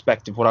put it in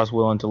perspective, what I was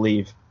willing to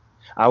leave,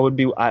 I would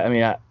be,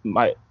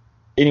 my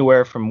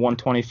anywhere from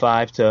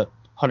 $125,000 to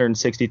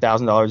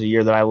 $160,000 a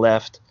year that I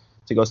left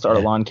to go start a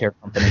lawn care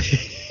company,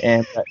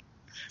 and.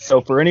 So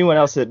for anyone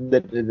else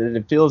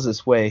that feels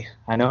this way,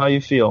 I know how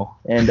you feel.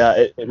 And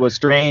it was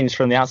strange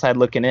from the outside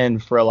looking in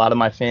for a lot of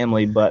my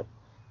family, but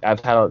I've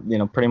had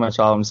pretty much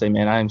all of them say,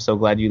 man, I am so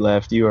glad you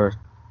left. You're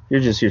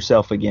just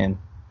yourself again.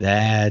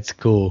 That's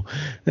cool.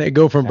 They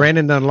go from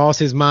Brandon done lost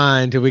his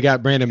mind till we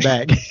got Brandon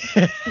back.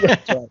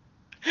 That's right.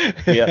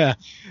 Yeah.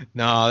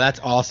 No,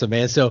 that's awesome,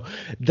 man. So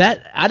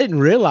that I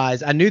didn't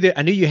realize. I knew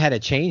you had a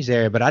change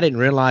there, but I didn't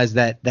realize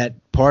that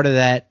part of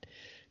that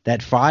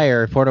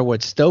fire, part of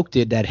what stoked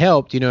it, that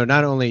helped,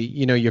 not only,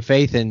 your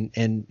faith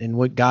and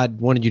what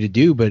God wanted you to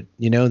do, but,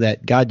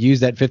 that God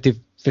used that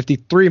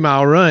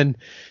 53-mile run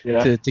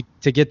to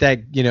get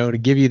that, to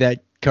give you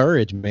that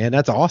courage, man.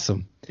 That's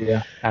awesome.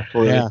 Yeah,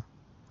 absolutely. Yeah.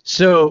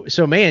 So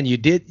man, you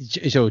did,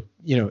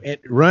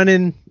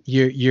 running,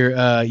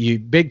 you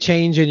big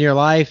change in your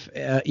life,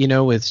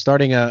 with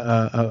starting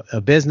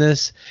a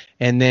business,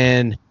 and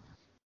then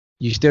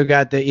you still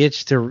got the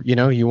itch to,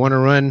 you want to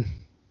run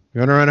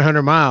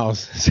 100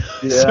 miles.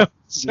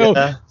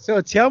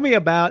 So tell me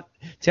about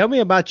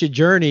your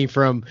journey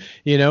from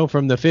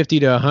the 50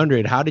 to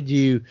 100. How did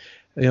you,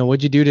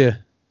 what'd you do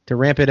to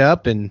ramp it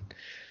up? And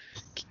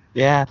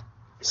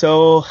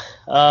so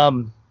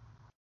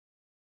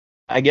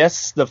I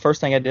guess the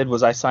first thing I did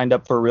was I signed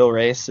up for a real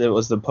race. It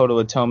was the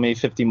Potawatomi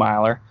 50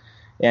 miler.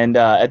 And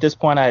at this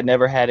point I had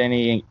never had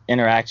any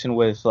interaction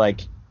with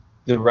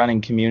the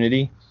running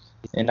community.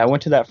 And I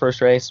went to that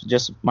first race,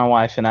 just my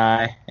wife and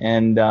I,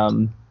 and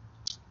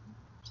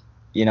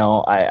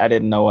I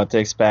didn't know what to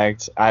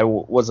expect.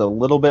 Was a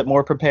little bit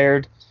more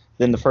prepared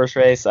than the first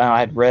race. I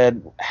had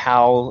read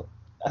Hal.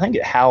 I think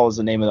Hal is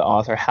the name of the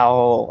author.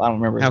 Hal, I don't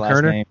remember his Hal last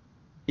Kerner? name.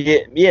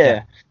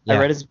 Yeah. I Yeah.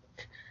 read his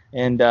book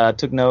and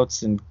took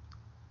notes and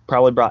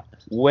probably brought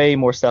way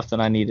more stuff than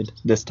I needed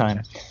this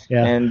time.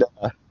 Yeah. And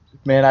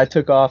man, I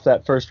took off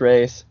that first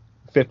race,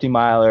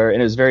 50-miler,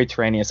 and it was very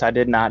strenuous. I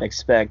did not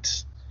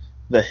expect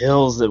the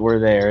hills that were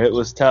there. It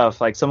was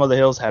tough. Like some of the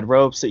hills had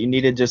ropes that you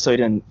needed just so you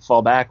didn't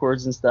fall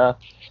backwards and stuff.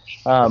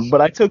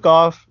 But I took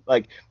off.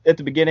 Like at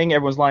the beginning,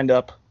 everyone's lined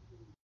up,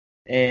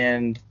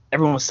 and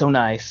everyone was so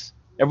nice.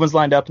 Everyone's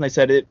lined up, and they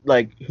said, "It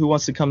like who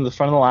wants to come to the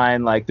front of the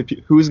line? Like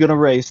who's gonna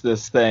race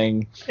this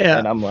thing?" Yeah.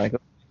 And I'm like,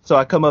 so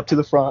I come up to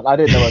the front. I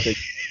didn't know what to.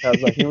 I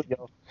was like, here we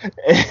go.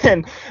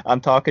 And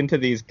I'm talking to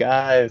these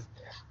guys,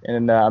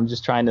 and I'm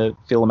just trying to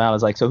feel them out. I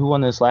was like, so who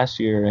won this last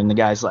year? And the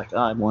guy's like,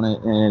 I won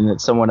it.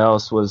 And someone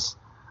else was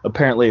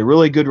apparently a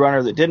really good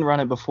runner that didn't run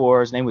it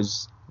before. His name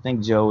was, I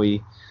think,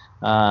 Joey.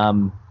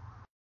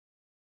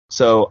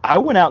 So I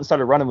went out and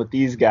started running with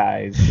these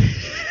guys.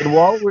 And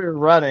while we were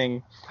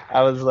running,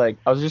 I was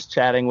just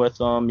chatting with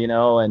them,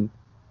 and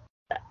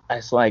I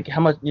was like,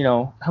 how much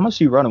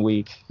do you run a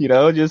week?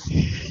 Just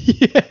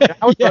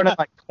I was running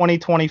like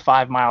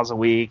 25 miles a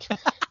week.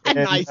 And,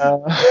 Nice.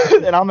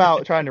 And I'm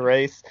out trying to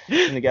race.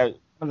 And one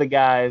of the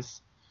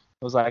guys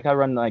was like, I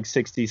run like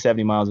 60,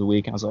 70 miles a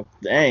week. And I was like,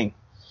 dang,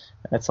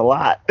 that's a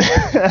lot.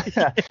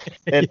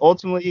 And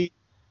ultimately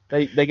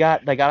they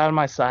got out of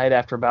my sight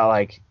after about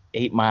like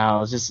 8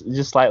 miles,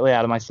 just slightly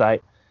out of my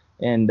sight.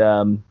 And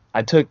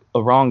I took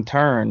a wrong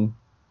turn.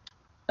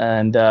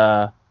 And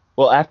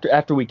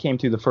after we came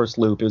through the first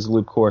loop, it was a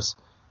loop course.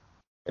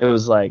 It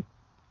was like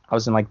I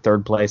was in like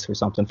third place or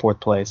something, fourth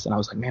place, and I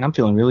was like, man, I'm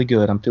feeling really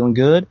good. I'm feeling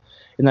good.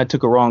 And I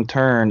took a wrong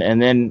turn,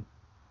 and then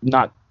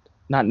not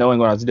knowing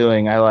what I was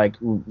doing, I like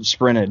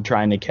sprinted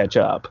trying to catch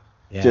up.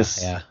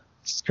 It's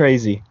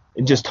crazy.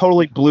 It just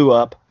totally blew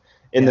up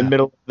in the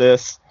middle of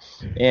this.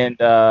 And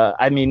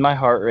my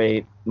heart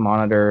rate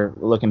monitor,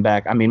 looking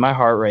back, my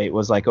heart rate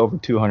was like over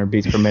 200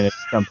 beats per minute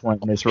at some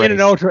point in this race. In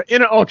an ultra.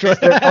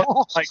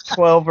 Like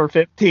 12 or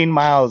 15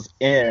 miles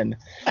in.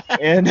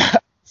 And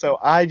so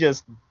I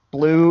just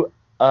blew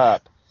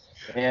up.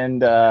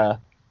 And I'm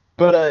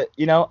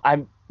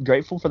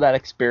grateful for that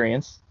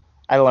experience.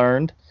 I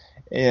learned,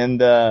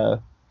 and I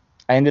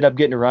ended up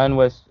getting to run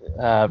with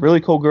a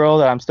really cool girl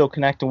that I'm still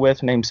connecting with.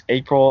 Her name's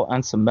April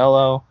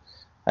Ansamello.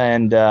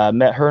 And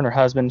met her and her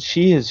husband.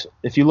 She is,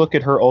 if you look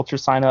at her ultra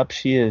sign up,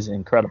 she is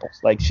incredible.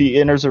 Like she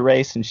enters a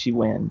race and she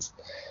wins.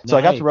 So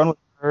I got to run with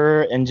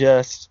her, and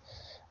just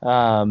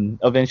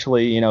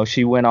eventually,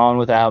 she went on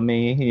without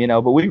me,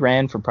 but we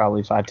ran for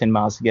probably 5-10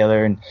 miles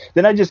together. And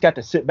then I just got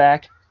to sit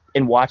back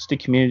and watch the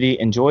community,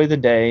 enjoy the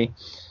day.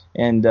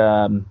 And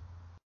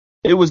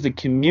it was the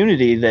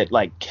community that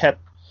like kept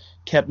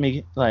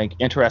me like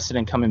interested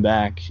in coming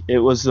back. It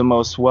was the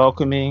most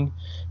welcoming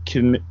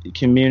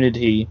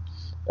community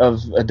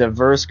of a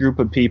diverse group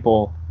of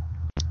people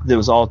that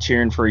was all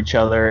cheering for each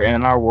other. And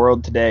in our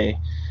world today,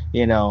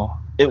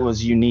 it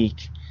was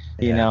unique,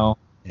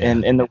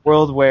 and in the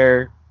world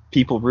where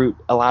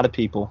a lot of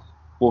people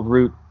will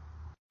root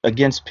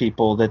against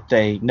people that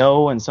they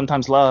know and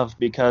sometimes love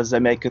because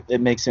it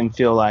makes them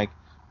feel like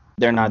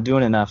they're not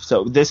doing enough.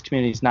 So this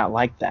community is not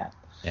like that.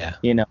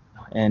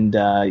 And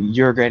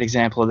you're a great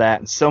example of that,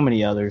 and so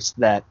many others,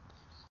 that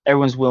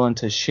everyone's willing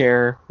to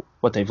share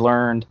what they've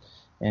learned.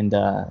 And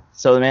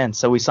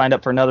so we signed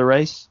up for another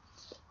race.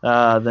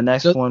 The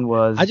next one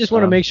was. I just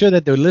want to make sure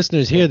that the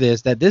listeners hear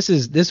this. That this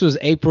was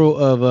April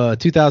of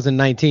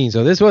 2019,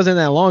 so this wasn't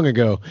that long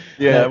ago.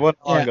 Yeah, it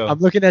wasn't long ago. I'm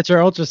looking at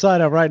your ultra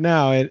sign up right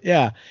now,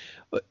 and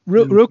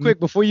real quick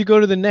before you go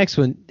to the next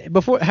one.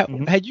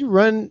 Had you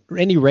run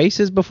any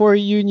races before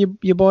you and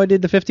your boy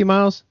did the 50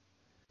 miles?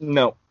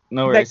 No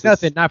races.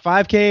 Nothing. Not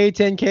 5K,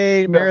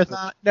 10K,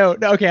 marathon. No.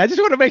 Okay, I just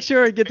want to make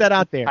sure and get that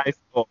out there. High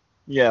school.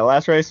 Yeah,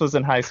 last race was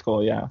in high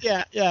school. Yeah.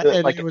 Yeah.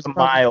 Like it was a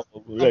mile.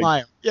 A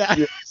mile. Yeah.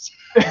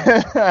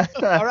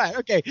 All right.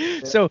 Okay.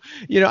 So,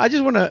 I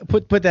just want to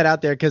put that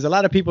out there, because a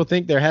lot of people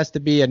think there has to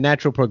be a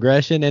natural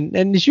progression, and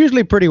it's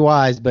usually pretty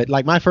wise. But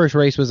like my first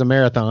race was a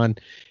marathon,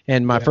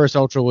 and my first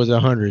ultra was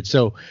 100.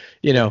 So,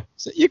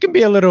 so you can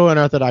be a little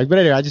unorthodox. But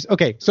anyway,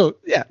 So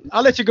yeah,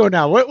 I'll let you go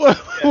now. What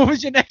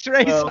was your next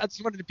race? I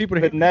just wanted the people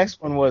to hear. The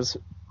next one was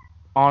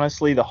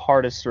honestly the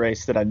hardest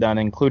race that I've done,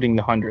 including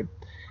the 100.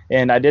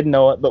 And I didn't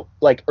know it, but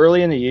like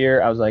early in the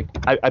year, I was like,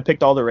 I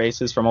picked all the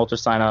races from Ultra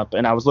Sign Up,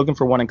 and I was looking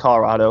for one in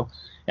Colorado,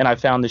 and I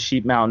found the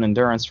Sheep Mountain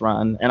Endurance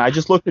Run, and I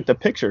just looked at the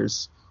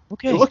pictures.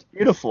 Okay. It looked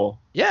beautiful.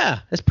 Yeah,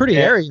 it's pretty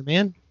area,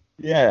 man.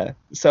 Yeah.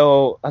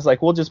 So I was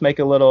like, we'll just make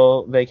a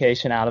little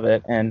vacation out of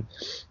it. And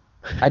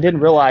I didn't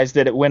realize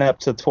that it went up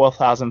to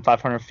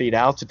 12,500 feet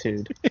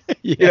altitude.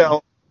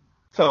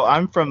 So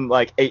I'm from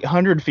like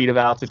 800 feet of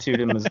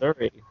altitude in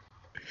Missouri.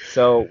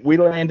 So we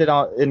landed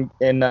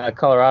in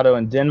Colorado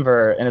in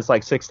Denver, and it's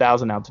like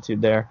 6,000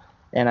 altitude there.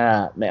 And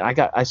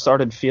I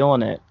started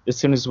feeling it as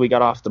soon as we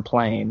got off the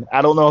plane.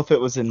 I don't know if it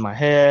was in my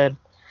head,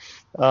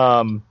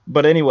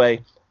 but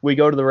anyway, we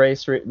go to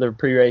the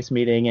pre-race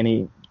meeting,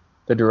 and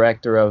the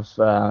director of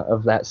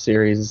that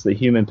series, the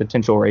Human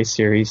Potential Race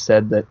Series,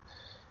 said that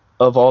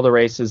of all the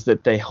races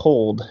that they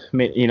hold,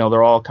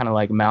 they're all kind of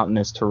like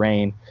mountainous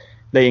terrain.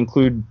 They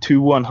include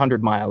 2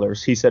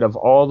 100-milers. He said of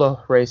all the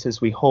races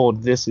we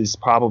hold, this is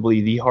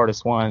probably the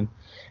hardest one,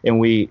 and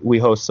we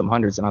host some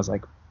hundreds. And I was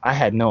like, I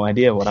had no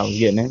idea what I was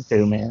getting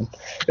into, man.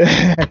 I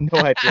had no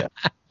idea.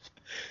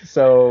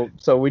 So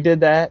we did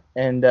that,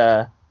 and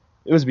it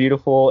was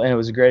beautiful, and it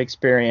was a great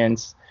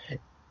experience.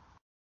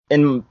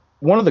 And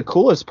one of the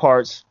coolest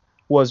parts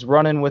was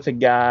running with a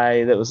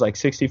guy that was like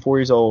 64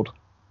 years old.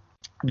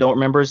 Don't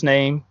remember his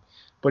name,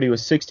 but he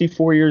was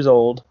 64 years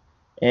old,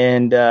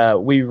 and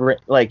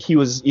he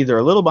was either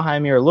a little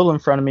behind me or a little in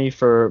front of me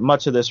for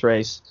much of this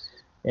race.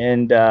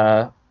 And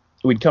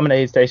we'd come into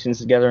aid stations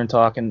together and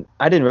talk, and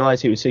I didn't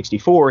realize he was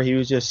 64. He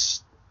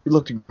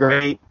looked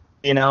great,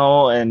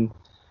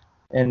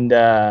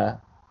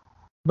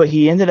 but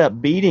he ended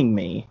up beating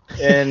me,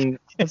 and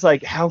it's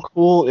like, how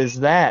cool is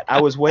that? I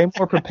was way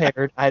more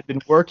prepared. I've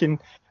been working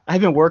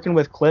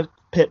with Cliff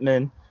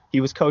Pittman.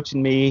 He was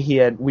coaching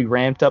me. We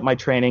ramped up my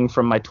training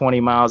from my 20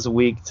 miles a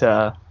week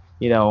to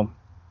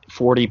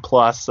 40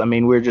 plus. I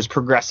mean, we were just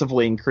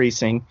progressively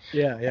increasing.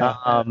 Yeah.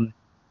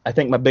 I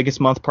think my biggest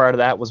month prior to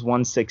that was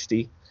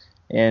 160.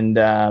 And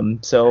I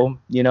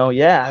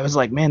was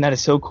like, man, that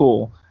is so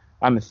cool.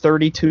 I'm a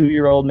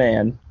 32-year-old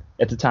man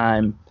at the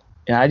time,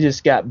 and I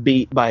just got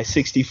beat by a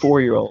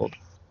 64-year-old.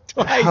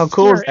 How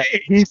cool is that?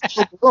 He's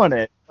still doing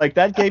it. Like,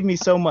 that gave me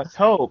so much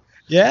hope.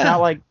 Yeah. It's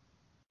not like,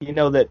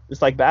 that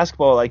it's like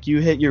basketball. Like, you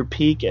hit your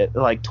peak at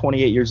like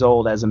 28 years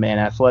old as a man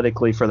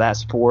athletically for that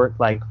sport,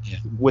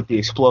 with the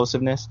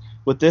explosiveness.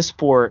 With this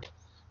sport,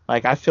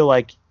 like, I feel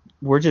like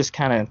we're just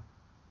kind of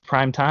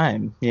prime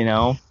time,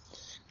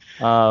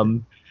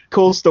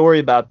 Cool story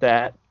about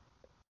that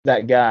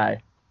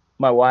guy.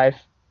 My wife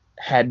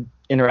had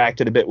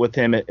interacted a bit with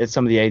him at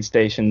some of the aid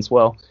stations.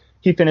 Well,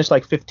 he finished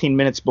like 15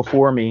 minutes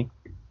before me,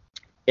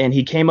 and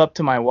he came up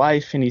to my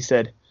wife and he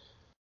said,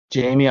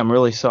 Jamie, I'm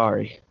really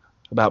sorry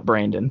about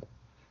Brandon.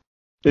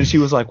 And she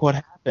was like, what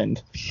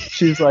happened?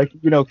 She was like,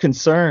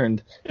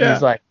 concerned. Yeah.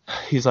 And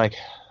he's like,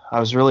 I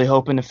was really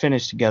hoping to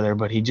finish together,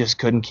 but he just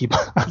couldn't keep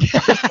up.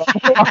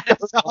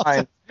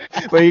 Awesome.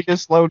 But he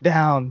just slowed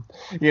down,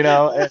 and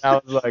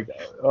I was like,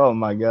 oh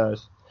my gosh.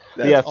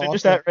 Finished awesome.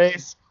 That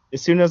race.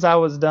 As soon as I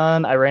was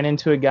done, I ran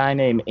into a guy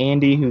named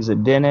Andy, who's a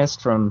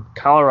dentist from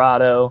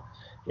Colorado,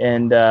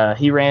 and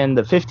he ran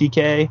the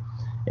 50K,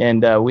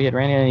 and we had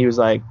ran in, and he was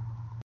like,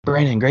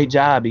 Brandon, great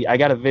job. I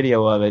got a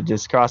video of it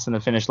just crossing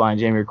the finish line.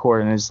 Jamie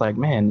recorded, and it's like,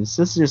 man, this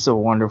is just a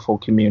wonderful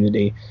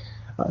community.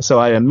 So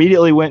I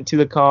immediately went to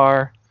the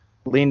car,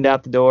 leaned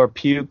out the door,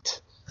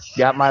 puked,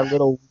 got my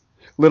little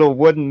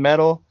wooden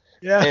medal,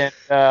 and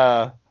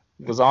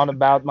was on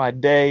about my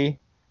day.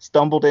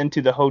 Stumbled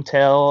into the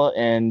hotel,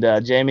 and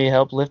Jamie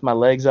helped lift my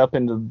legs up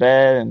into the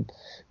bed, and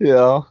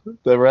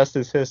the rest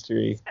is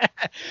history.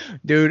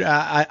 Dude,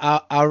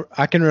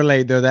 I can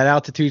relate though. That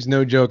altitude's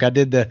no joke. I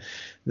did the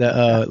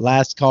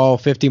last call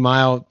 50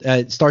 mile.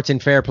 It starts in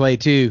Fairplay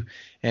too,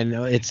 and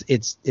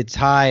it's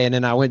high. And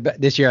then I went back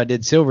this year. I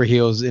did Silver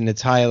Hills, and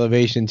it's high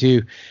elevation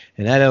too.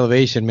 And that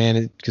elevation,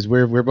 man, because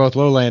we're both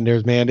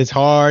lowlanders, man. It's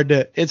hard,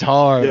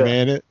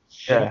 man.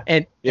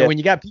 And when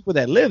you got people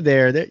that live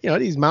there,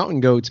 these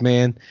mountain goats,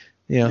 man,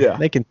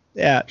 they can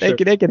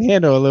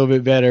handle a little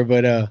bit better.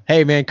 But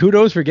hey, man,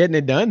 kudos for getting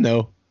it done,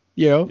 though.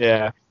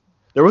 Yeah.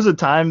 There was a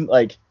time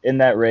like in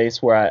that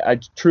race where I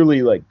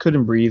truly like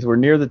couldn't breathe. We're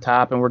near the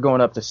top and we're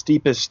going up the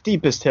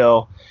steepest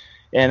hill,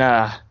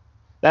 and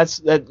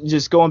that's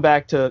just going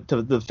back to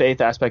the faith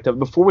aspect of it.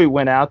 Before we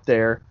went out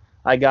there,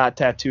 I got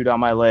tattooed on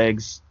my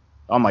legs,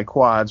 on my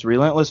quads,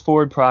 relentless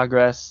forward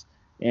progress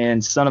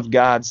and Son of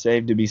God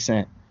saved to be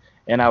sent.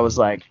 And I was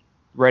like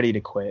ready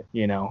to quit.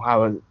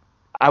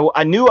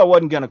 I knew I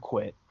wasn't going to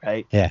quit.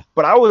 Right. Yeah.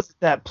 But I was at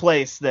that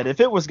place that if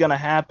it was going to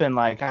happen,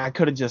 like I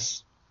could have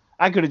just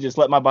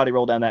let my body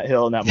roll down that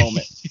hill in that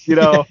moment.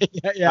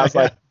 I was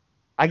like,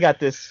 I got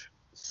this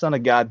Son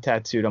of God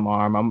tattooed on my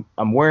arm.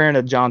 I'm wearing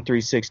a John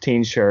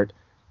 3:16 shirt.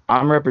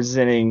 I'm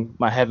representing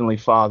my Heavenly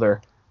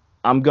Father.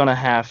 I'm going to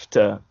have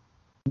to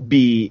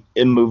be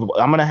immovable.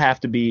 I'm going to have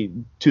to be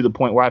to the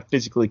point where I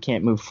physically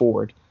can't move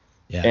forward.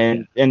 Yeah.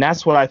 And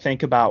that's what I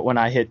think about when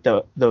I hit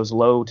those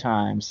low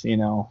times.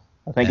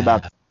 I think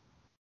about.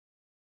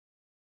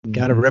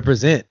 Got to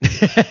represent.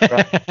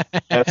 Right.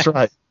 That's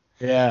right.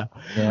 Yeah.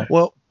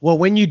 Well,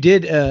 when you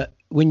did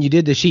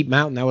the Sheep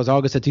Mountain, that was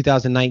August of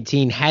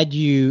 2019. Had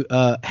you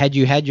had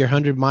your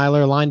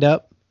 100-miler lined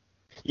up?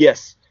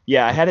 Yes.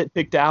 Yeah, I had it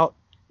picked out.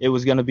 It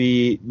was going to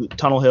be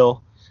Tunnel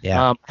Hill.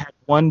 Yeah. I had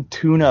one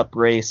tune-up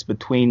race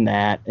between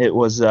that. It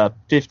was a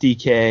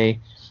 50K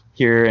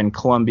here in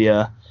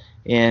Columbia,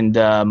 and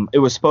it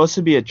was supposed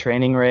to be a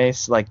training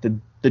race. Like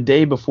the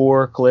day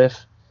before,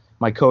 Cliff,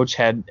 my coach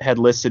had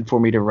listed for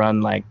me to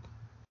run like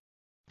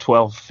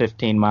 12,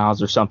 15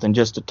 miles or something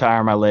just to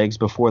tire my legs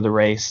before the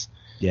race.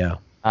 Yeah.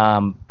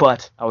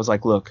 But I was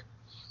like, look,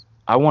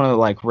 I want to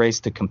like race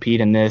to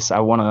compete in this.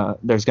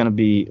 There's going to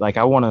be like,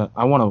 I want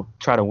to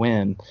try to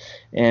win.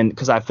 And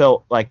cause I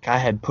felt like I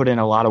had put in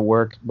a lot of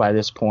work by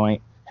this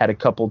point, had a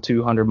couple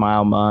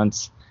 200-mile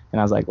months. And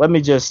I was like, let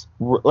me just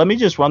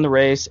run the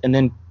race and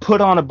then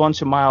put on a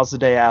bunch of miles the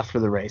day after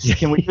the race.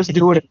 Can we just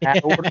do it in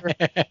that order?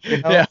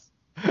 You know? Yeah.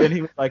 And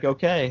he was like,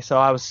 okay. So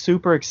I was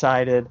super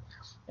excited,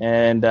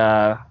 and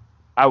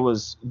I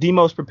was the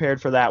most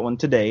prepared for that one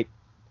to date.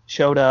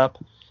 Showed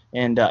up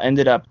and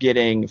ended up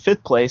getting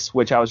 5th place,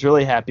 which I was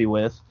really happy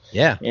with.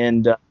 Yeah.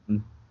 And,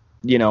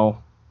 you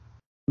know,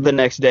 the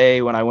next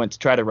day when I went to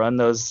try to run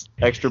those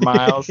extra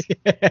miles,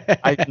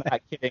 I'm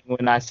not kidding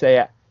when I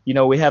say, you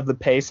know, we have the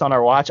pace on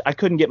our watch. I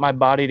couldn't get my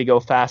body to go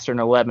faster than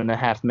 11 and a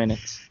half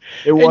minutes.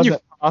 It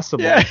wasn't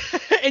possible. Yeah.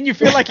 And you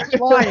feel like you're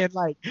flying.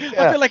 Like,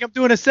 Yeah. I feel like I'm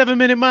doing a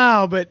 7-minute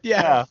mile, but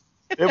yeah.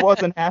 It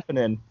wasn't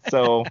happening.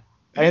 So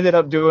I ended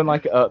up doing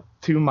like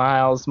 2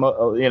 miles.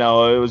 You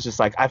know, it was just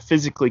like, I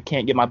physically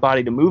can't get my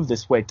body to move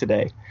this way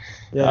today.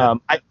 Yeah.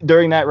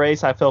 During that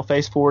race, I fell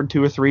face forward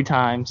 2 or 3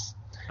 times.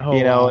 Oh,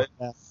 You know,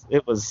 wow.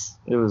 it was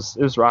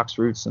rocks,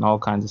 roots, and all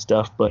kinds of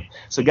stuff. But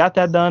so got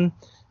that done,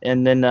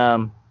 and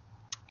then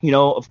you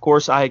know, of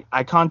course, I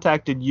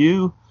contacted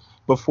you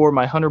before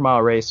my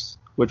 100-mile race,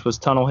 which was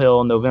Tunnel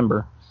Hill in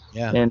November.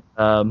 Yeah.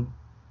 And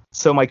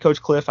so my coach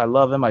Cliff, I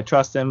love him, I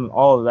trust him,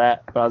 all of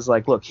that. But I was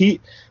like, look, the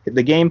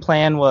game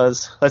plan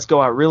was, let's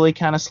go out really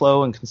kind of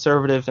slow and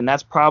conservative, and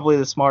that's probably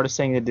the smartest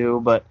thing to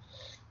do. But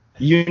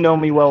you know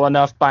me well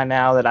enough by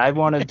now that I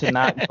wanted to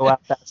not go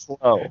out that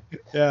slow.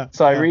 Yeah.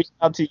 So I reached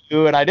out to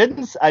you, and I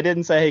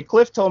didn't say, hey,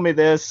 Cliff told me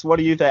this. What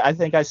do you think? I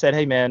think I said,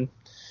 hey, man,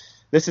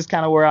 this is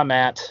kind of where I'm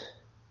at.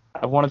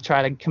 I want to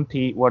try to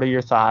compete. What are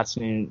your thoughts?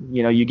 And,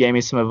 you know, you gave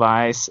me some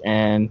advice,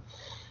 and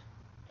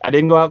I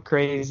didn't go out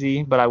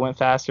crazy, but I went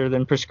faster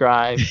than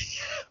prescribed.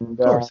 And,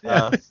 Of course,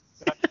 yeah.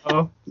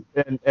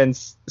 and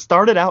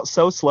started out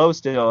so slow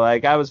still.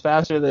 Like, I was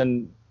faster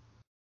than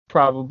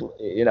probably,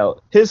 you know,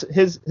 his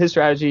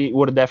strategy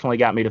would have definitely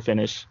got me to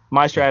finish.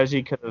 My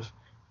strategy could have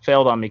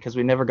failed on me because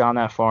we never gone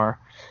that far.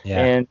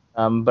 Yeah.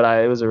 And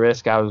but it was a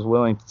risk I was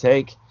willing to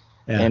take.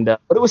 Yeah. And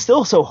but it was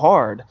still so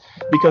hard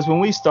because when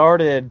we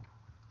started,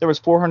 there was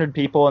 400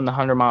 people in the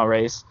 100-mile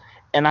race,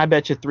 and I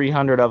bet you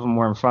 300 of them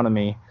were in front of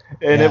me,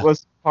 and Yeah. it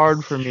was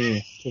hard for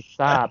me to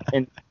stop.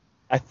 And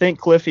I think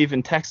Cliff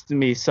even texted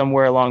me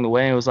somewhere along the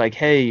way and was like,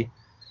 hey,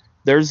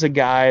 there's a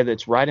guy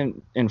that's right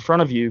in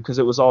front of you, because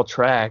it was all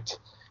tracked.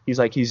 He's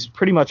like, he's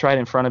pretty much right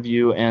in front of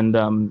you,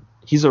 and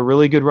he's a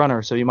really good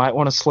runner, so you might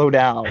want to slow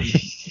down.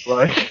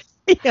 Like,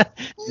 Yeah.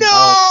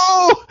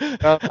 No!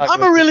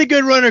 I'm a really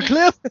good runner,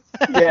 Cliff.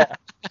 yeah.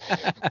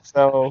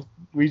 So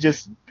we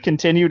just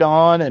continued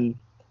on, and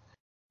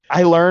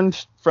I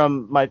learned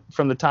from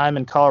the time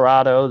in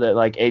Colorado that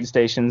like aid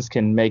stations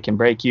can make and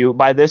break you.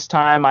 By this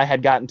time, I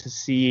had gotten to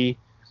see,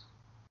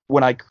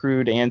 when I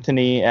crewed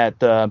Anthony at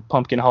the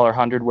Pumpkin Holler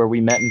 100, where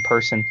we met in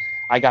person,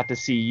 I got to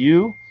see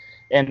you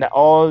and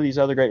all these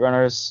other great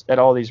runners at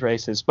all these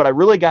races. But I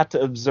really got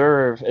to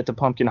observe at the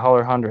Pumpkin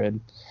Holler 100,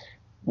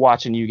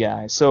 watching you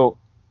guys. So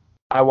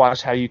I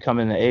watched how you come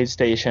in the aid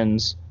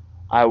stations.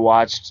 I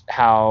watched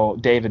how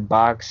David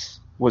Box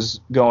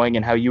was going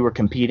and how you were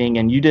competing,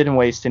 and you didn't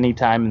waste any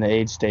time in the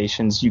aid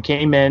stations. You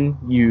came in,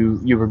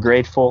 you were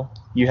grateful.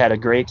 You had a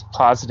great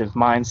positive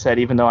mindset,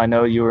 even though I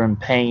know you were in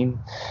pain.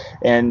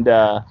 And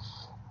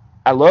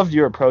I loved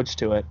your approach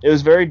to it. It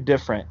was very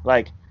different.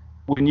 Like,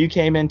 when you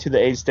came into the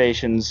aid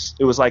stations,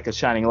 it was like a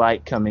shining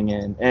light coming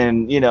in.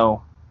 And, you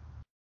know,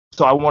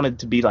 so I wanted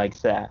to be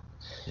like that.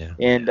 Yeah.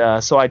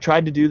 And so I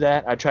tried to do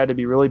that. I tried to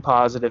be really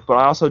positive, but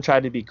I also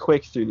tried to be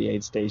quick through the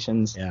aid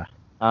stations. Yeah.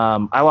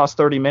 I lost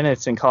 30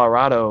 minutes in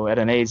Colorado at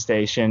an aid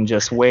station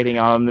just waiting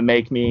on them to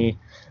make me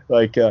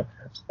like a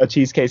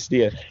cheese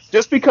quesadilla.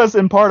 Just because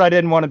in part I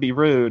didn't want to be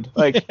rude.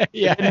 Like,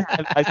 Yeah.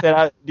 I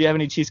said, do you have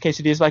any cheese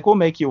quesadillas? Like, we'll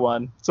make you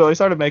one. So they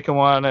started making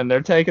one, and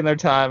they're taking their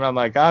time. And I'm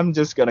like, I'm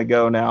just going to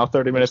go now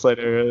 30 minutes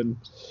later. And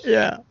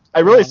Yeah. I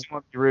really didn't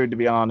want to be rude, to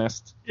be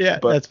honest. Yeah.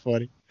 But- That's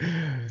funny.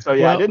 So,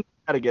 yeah, Well- I didn't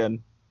do that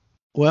again.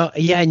 Well,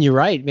 yeah, and you're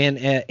right, man.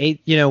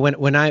 You know,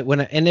 when I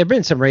and there've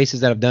been some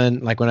races that I've done,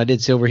 like when I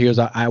did Silver Heels,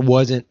 I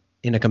wasn't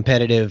in a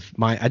competitive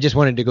mind. I just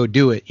wanted to go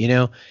do it, you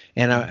know,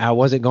 and I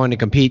wasn't going to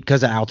compete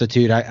because of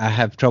altitude. I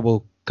have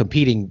trouble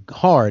competing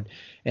hard,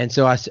 and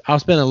so I'll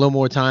spend a little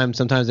more time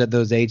sometimes at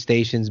those aid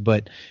stations.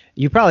 But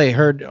you probably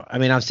heard, I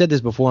mean, I've said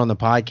this before on the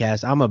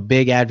podcast. I'm a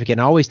big advocate,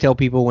 and I always tell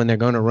people when they're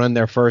going to run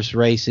their first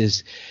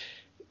races,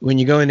 when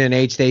you go into an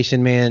aid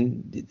station,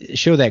 man,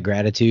 show that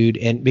gratitude,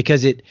 and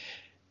because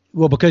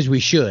we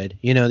should,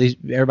 you know,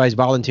 everybody's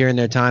volunteering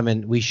their time,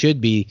 and we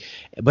should be,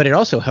 but it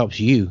also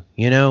helps you,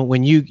 you know,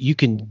 when you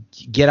can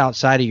get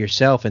outside of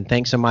yourself and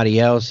thank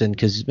somebody else. And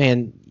cause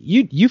man,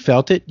 you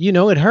felt it, you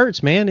know, it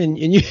hurts, man. And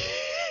you,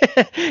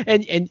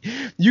 and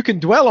you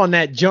can dwell on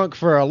that junk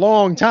for a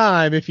long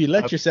time if you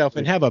let yourself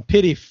and have a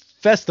pity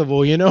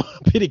festival, you know,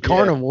 a pity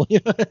carnival.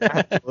 You know?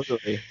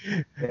 Absolutely.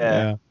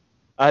 Yeah.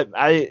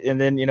 And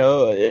then, you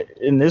know,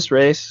 in this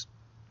race,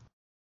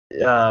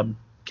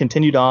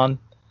 continued on.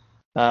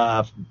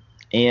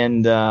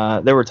 And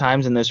there were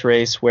times in this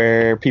race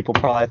where people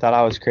probably thought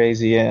I was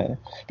crazy.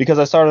 Because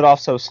I started off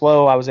so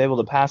slow, I was able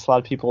to pass a lot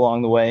of people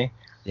along the way.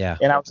 Yeah.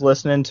 And I was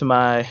listening to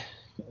my,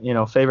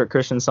 favorite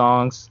Christian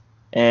songs.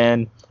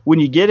 And when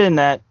you get in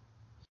that,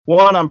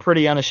 one, I'm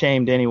pretty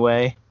unashamed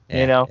anyway.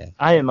 Yeah.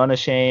 I am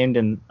unashamed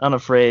and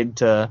unafraid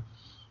to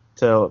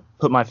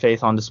put my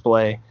faith on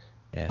display.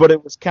 Yeah. But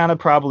it was kind of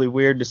probably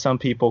weird to some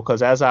people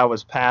because as I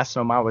was passing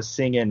them, I was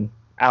singing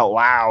out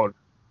loud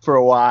for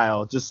a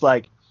while, just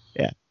like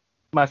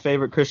my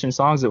favorite Christian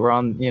songs that were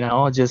on,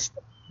 just,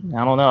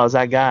 I don't know, I was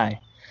that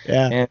guy.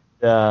 Yeah.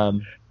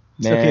 And,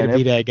 it's okay to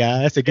be that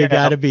guy. That's a good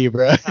guy to be,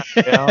 bro.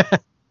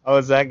 I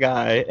was that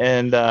guy.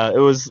 And it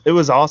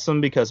was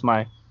awesome because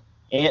my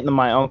aunt and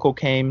my uncle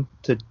came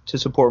to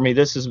support me.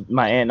 This is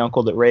my aunt and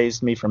uncle that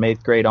raised me from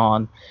 8th grade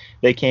on.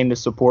 They came to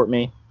support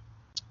me.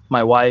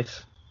 My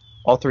wife,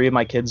 all 3 of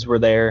my kids were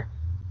there.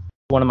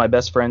 One of my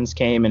best friends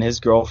came and his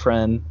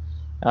girlfriend,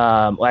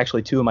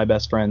 actually 2 of my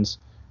best friends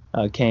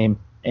came.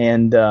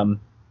 And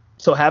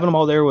so having them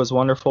all there was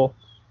wonderful.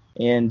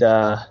 And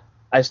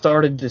I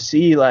started to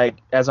see, like,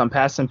 as I'm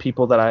passing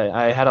people that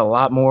I had a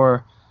lot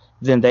more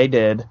than they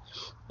did.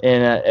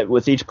 And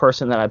with each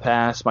person that I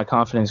passed, my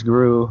confidence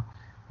grew.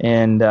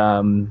 And,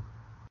 it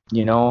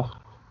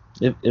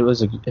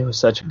was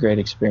such a great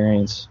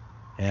experience.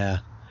 Yeah.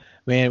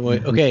 Man,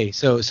 well, okay,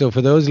 so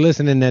for those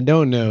listening that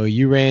don't know,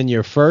 you ran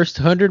your first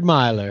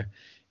 100-miler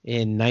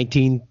in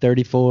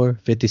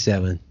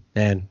 1934-57.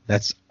 And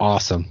that's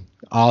awesome.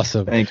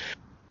 Awesome. Thanks.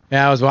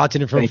 Yeah, I was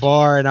watching it from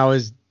far, and I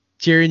was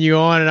cheering you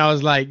on, and I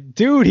was like,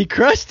 dude, he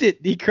crushed it.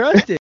 He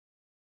crushed it.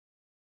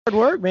 Hard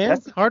work, man.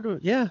 That's hard work.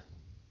 Yeah.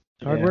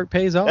 Hard work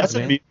pays off, That's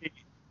man.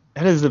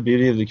 That is the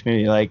beauty of the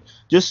community. Like,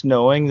 just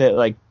knowing that,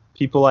 like,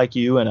 people like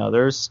you and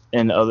others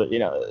and other,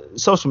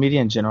 social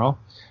media in general,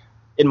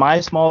 in my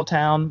small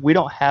town, we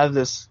don't have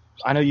this.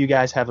 I know you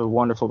guys have a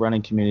wonderful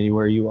running community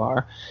where you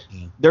are.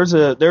 Yeah. There's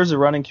a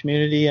running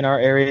community in our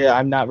area.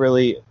 I'm not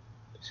really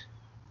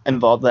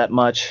involved that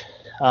much.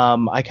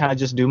 I kind of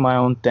just do my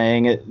own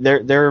thing.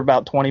 They're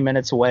about 20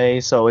 minutes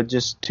away, so it's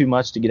just too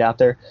much to get out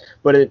there.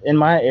 But in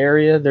my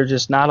area, there's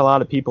just not a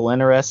lot of people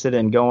interested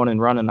in going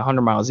and running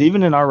 100 miles.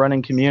 Even in our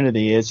running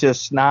community, it's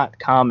just not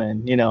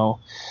common, Yeah.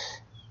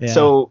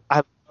 So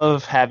I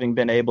love having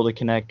been able to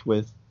connect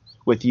with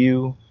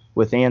you,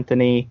 with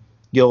Anthony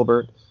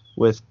Gilbert,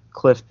 with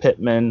Cliff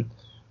Pittman,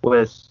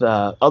 with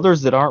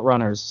others that aren't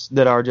runners,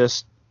 that are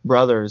just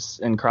brothers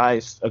in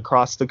Christ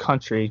across the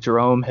country,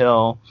 Jerome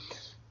Hill.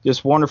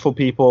 Just wonderful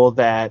people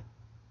that,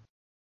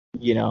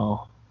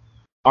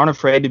 aren't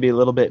afraid to be a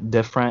little bit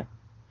different,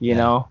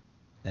 know.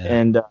 Yeah.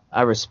 And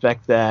I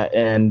respect that.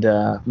 And,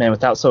 man,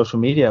 without social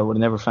media, I would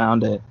have never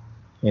found it,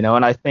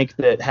 And I think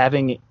that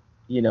having,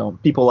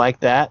 people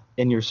like that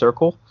in your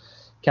circle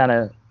kind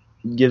of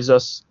gives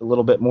us a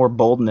little bit more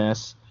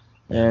boldness.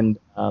 And,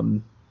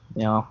 I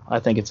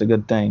think it's a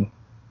good thing.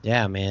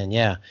 Yeah, man.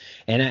 Yeah.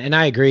 And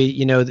I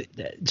agree.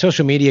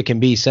 Social media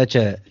can be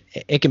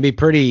it can be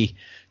pretty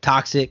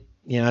toxic.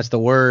 That's the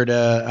word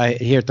I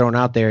hear thrown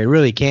out there. It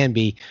really can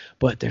be,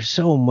 but there's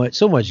so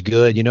much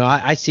good.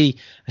 I see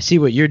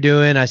what you're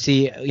doing. I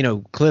see,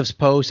 Cliff's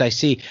posts. I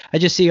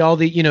just see all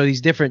the,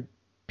 these different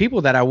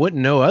people that I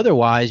wouldn't know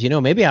otherwise.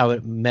 Maybe I would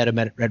have met him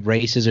at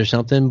races or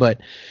something, but,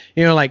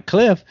 like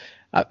Cliff,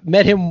 I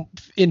met him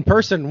in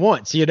person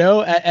once,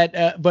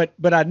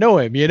 but I know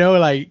him,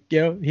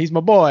 he's my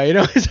boy,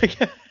 It's like,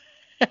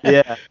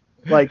 yeah.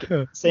 Like,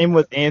 same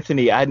with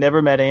Anthony. I'd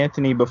never met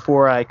Anthony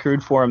before I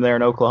crewed for him there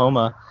in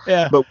Oklahoma.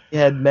 Yeah. But we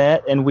had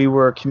met and we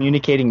were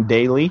communicating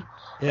daily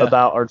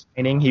about our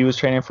training. He was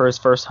training for his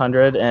first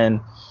 100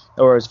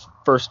 or his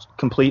first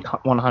complete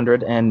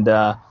 100. And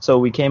so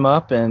we came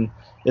up and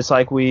it's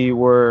like we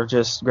were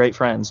just great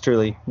friends,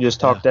 truly. We just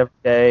talked every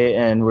day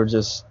and we're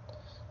just,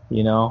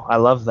 I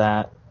love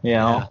that,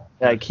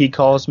 Like he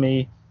calls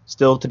me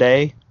still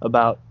today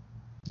about,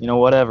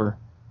 whatever,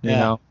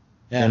 Yeah.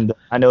 And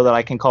I know that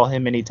I can call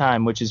him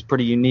anytime, which is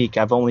pretty unique.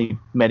 I've only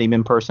met him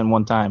in person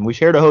one time. We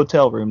shared a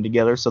hotel room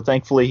together, so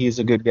thankfully he's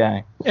a good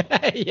guy.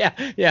 Yeah.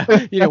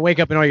 You didn't wake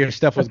up and all your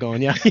stuff was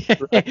gone. Yeah.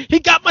 He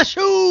got my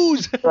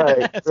shoes.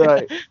 Right.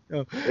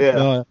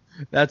 Yeah.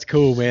 That's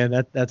cool,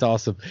 man. That's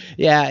awesome.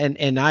 Yeah,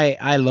 and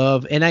I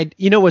love, and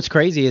what's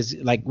crazy is,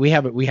 like, we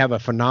have a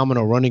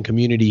phenomenal running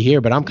community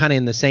here, but I'm kind of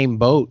in the same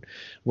boat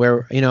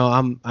where,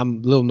 I'm a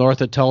little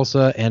north of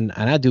Tulsa, and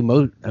I do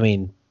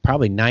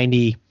probably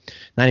 90%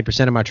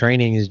 of my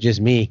training is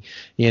just me,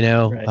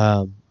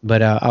 Right.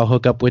 But I'll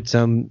hook up with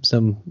some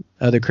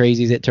other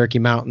crazies at Turkey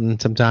Mountain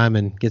sometime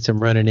and get some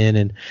running in,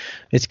 and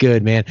it's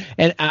good, man.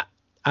 And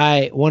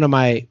I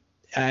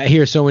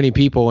hear so many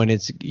people, and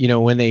it's,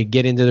 when they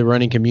get into the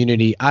running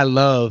community, I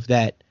love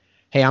that,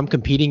 hey, I'm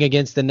competing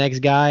against the next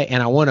guy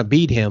and I want to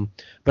beat him,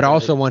 but I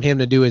also want him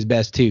to do his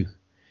best too,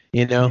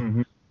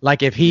 Mm-hmm.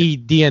 Like if he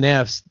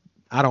DNFs,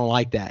 I don't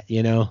like that,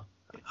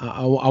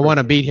 I want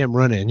to beat him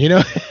running,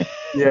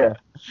 Yeah,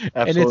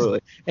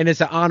 absolutely. And it's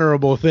an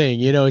honorable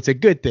thing, it's a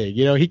good thing,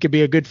 he could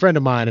be a good friend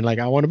of mine and, like,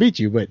 I want to beat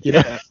you, but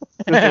that's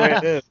the way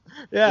it is.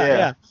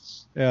 Yeah.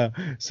 Yeah.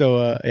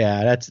 So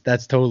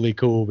that's totally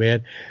cool,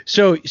 man.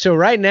 So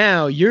right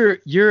now you're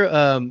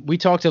we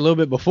talked a little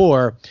bit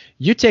before.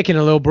 You're taking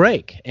a little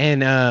break,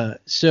 and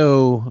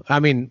so I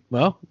mean,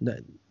 well,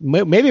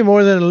 maybe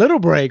more than a little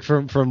break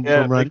from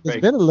running. It's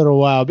been a little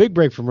while, big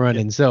break from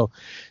running. Yeah.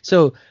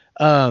 So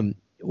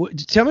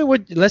tell me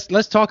what.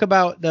 Let's talk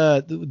about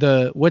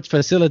the what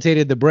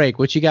facilitated the break.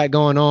 What you got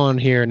going on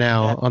here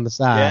now on the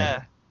side?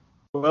 Yeah.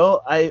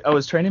 Well, I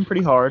was training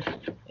pretty hard,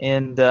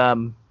 and I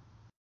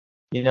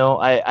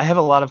have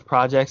a lot of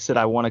projects that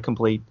I want to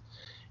complete,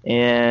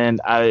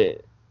 and I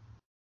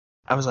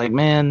was like,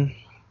 man,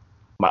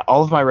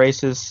 all of my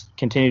races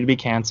continue to be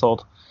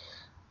canceled.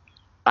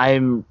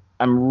 I'm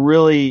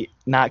really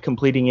not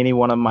completing any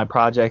one of my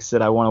projects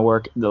that I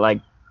want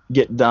to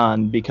get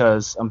done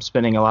because I'm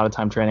spending a lot of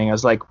time training. I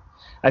was like,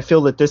 I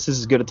feel that this is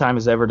as good a time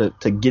as ever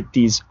to get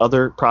these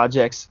other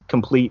projects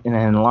complete and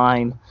in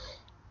line,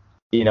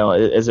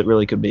 as it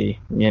really could be.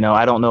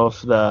 I don't know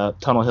if the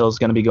Tunnel Hill is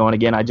going to be going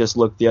again. I just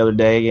looked the other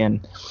day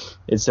and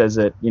it says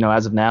that,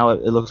 as of now,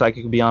 it looks like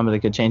it could be on, but they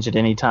could change it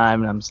any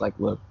time. And I'm just like,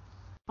 look,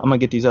 I'm going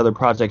to get these other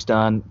projects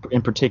done,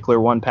 in particular,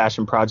 one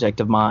passion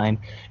project of mine.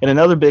 And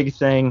another big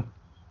thing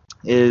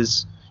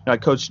is, I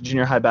coached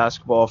junior high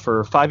basketball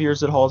for 5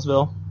 years at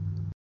Hallsville.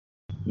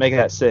 Make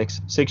that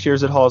 6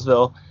 years at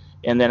Hallsville.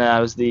 And then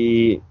it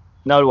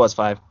was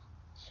 5.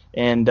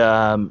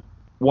 And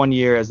 1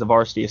 year as the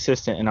varsity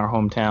assistant in our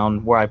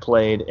hometown, where I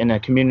played in a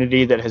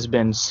community that has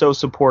been so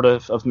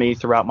supportive of me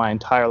throughout my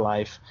entire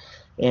life.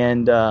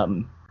 And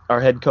our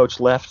head coach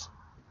left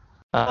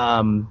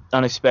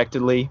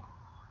unexpectedly,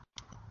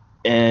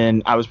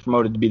 and I was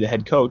promoted to be the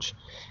head coach.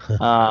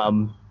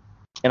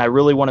 And I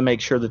really want to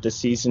make sure that the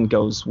season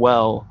goes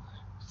well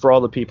for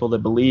all the people that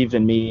believe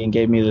in me and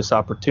gave me this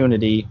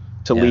opportunity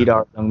to lead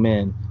our young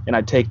men. And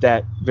I take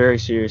that very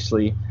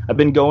seriously. I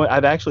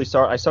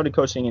started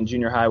coaching in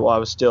junior high while I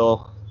was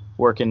still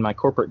working my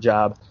corporate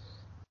job.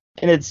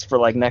 And it's for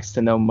like next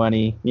to no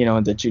money,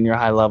 at the junior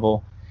high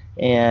level.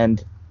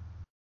 And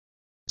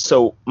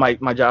so my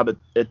job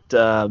at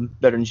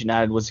Veterans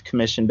United was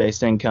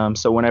commission-based income.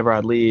 So whenever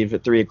I'd leave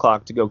at 3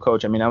 o'clock to go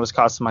coach, I was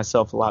costing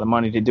myself a lot of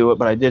money to do it,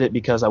 but I did it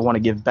because I want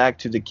to give back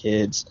to the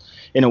kids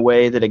in a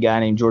way that a guy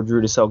named George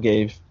Rudisell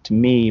gave to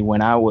me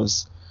when I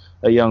was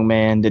a young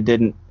man that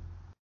didn't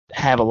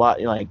have a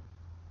lot. Like,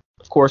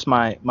 of course,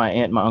 my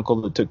aunt and my uncle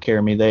that took care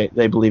of me,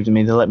 they believed in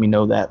me. They let me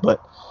know that.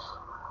 But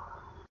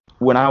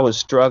when I was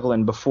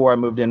struggling before I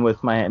moved in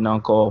with my aunt and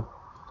uncle,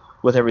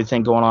 with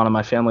everything going on in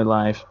my family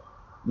life,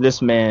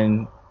 this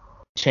man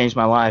changed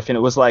my life. And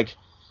it was like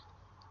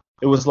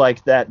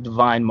that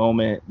divine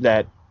moment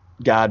that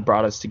God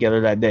brought us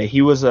together that day.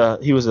 He was a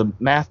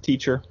math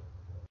teacher,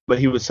 but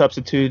he was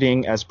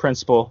substituting as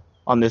principal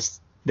on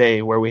this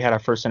day where we had our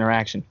first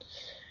interaction.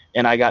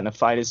 And I got in a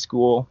fight at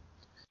school.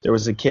 There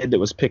was a kid that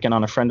was picking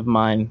on a friend of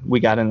mine. We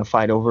got in a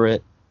fight over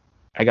it.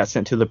 I got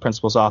sent to the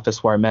principal's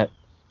office where I met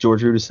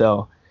George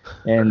Rudisell.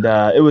 And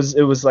it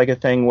was like a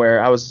thing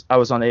where I was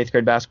on the 8th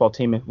grade basketball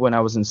team when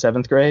I was in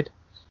 7th grade.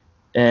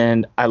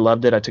 And I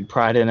loved it. I took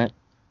pride in it.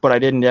 But I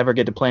didn't ever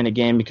get to play in a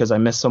game because I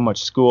missed so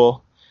much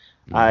school.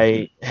 Mm-hmm.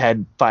 I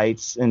had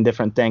fights and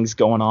different things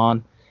going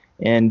on.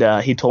 And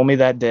he told me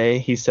that day,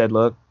 he said,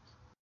 look,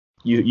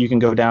 you can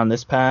go down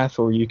this path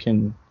or you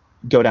can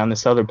go down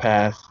this other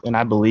path, and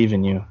I believe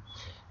in you.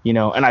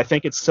 And I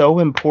think it's so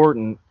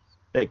important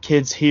that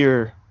kids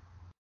hear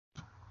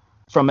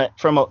from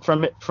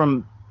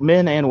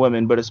men and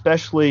women, but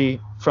especially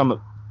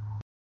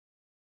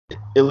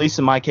at least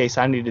in my case,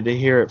 I needed to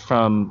hear it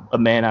from a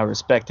man I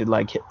respected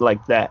like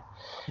that.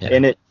 Yeah.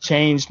 And it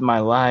changed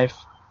my life.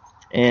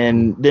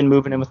 And then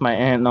moving in with my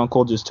aunt and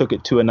uncle just took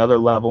it to another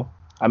level.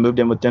 I moved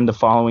in with them the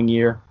following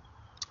year.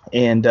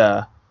 And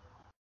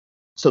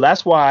so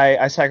that's why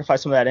I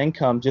sacrificed some of that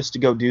income just to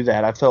go do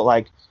that. I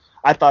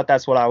thought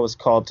that's what I was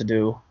called to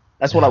do.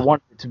 That's what I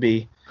wanted it to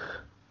be.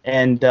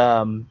 And,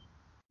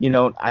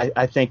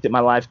 I think that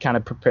my life kind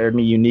of prepared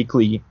me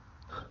uniquely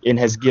and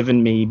has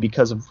given me,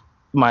 because of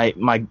my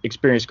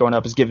experience growing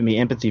up, has given me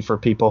empathy for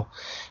people.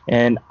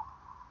 And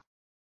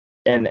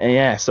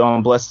yeah, so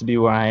I'm blessed to be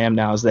where I am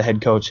now as the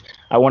head coach.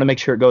 I want to make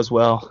sure it goes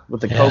well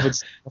with the COVID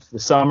stuff,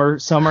 the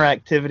summer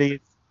activities,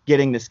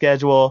 getting the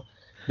schedule,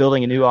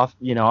 building a new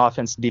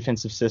offense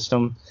defensive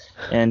system,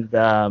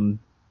 and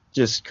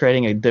just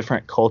creating a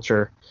different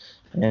culture.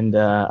 And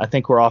I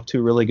think we're off to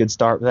a really good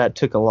start. That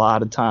took a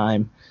lot of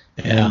time,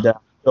 and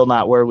still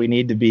not where we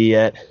need to be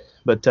yet.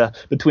 But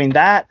between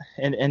that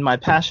and my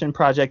passion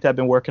project I've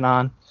been working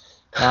on,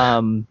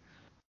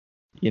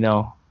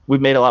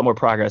 we've made a lot more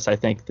progress. I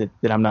think that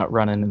I'm not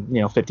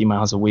running 50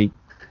 miles a week.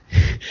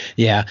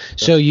 Yeah.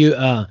 So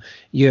you're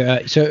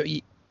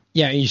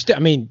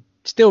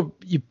still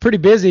you're pretty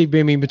busy.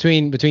 I mean,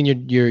 between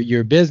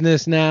your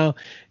business now,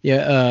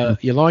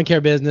 your lawn care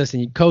business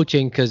and your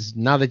coaching, because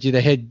now that you're the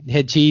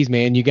head cheese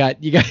man, you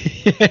got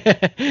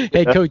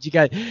head coach, you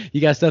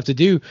got stuff to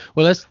do.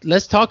 Well,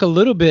 let's talk a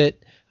little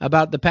bit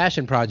about the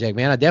passion project,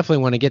 man. I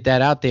definitely want to get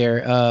that out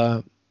there.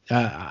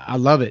 I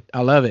love it.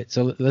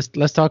 So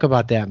let's talk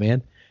about that,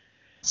 man.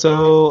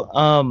 So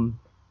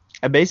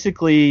I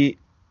basically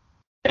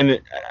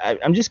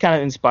I'm just kind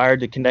of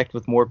inspired to connect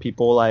with more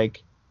people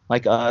like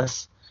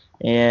us,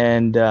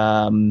 and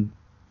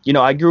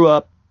I grew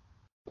up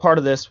part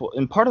of this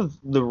and part of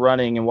the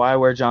running and why I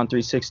wear John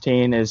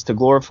 3:16 is to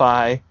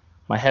glorify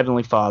my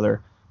heavenly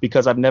Father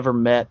because I've never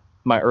met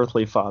my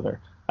earthly father.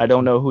 I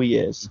don't know who he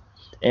is,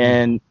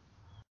 and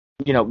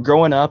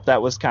growing up,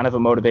 that was kind of a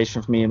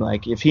motivation for me.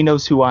 Like, if he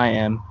knows who I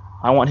am,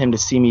 I want him to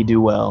see me do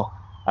well.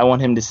 I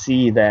want him to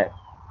see that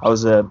I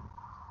was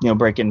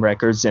breaking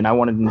records, and I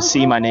wanted him to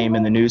see my name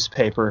in the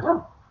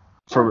newspaper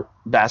for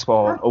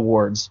basketball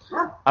awards.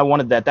 I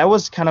wanted that. That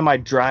was kind of my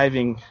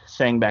driving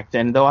thing back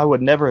then, though I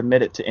would never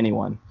admit it to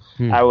anyone.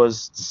 I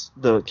was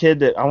the kid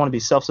that I want to be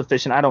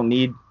self-sufficient. I don't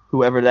need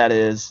whoever that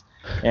is.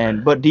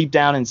 But deep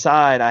down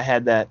inside, I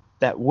had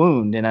that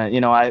wound, and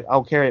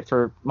I'll carry it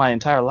for my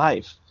entire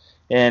life.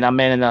 And I'm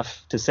man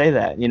enough to say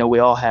that. We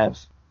all have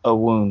a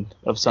wound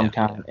of some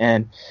kind.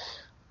 And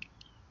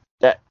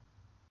that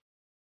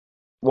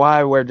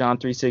why I wear John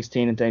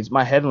 3:16 and things.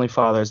 My heavenly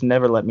Father has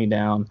never let me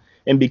down.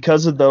 And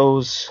because of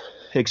those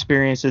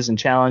experiences and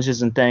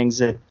challenges and things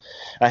that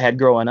I had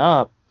growing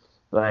up,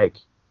 like,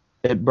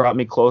 it brought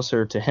me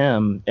closer to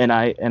him. And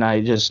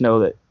I just know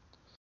that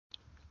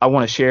I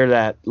want to share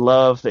that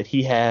love that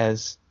he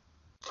has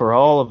for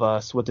all of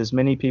us with as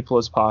many people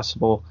as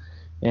possible.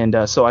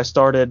 And so I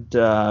started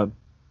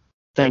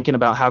thinking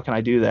about how can I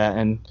do that.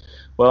 And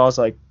I was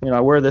like, I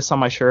wear this on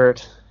my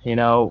shirt.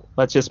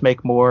 Let's just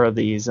make more of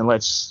these, and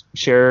let's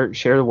share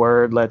the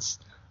word. Let's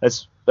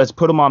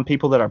put them on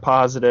people that are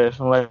positive,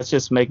 and let's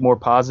just make more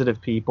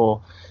positive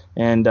people.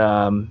 And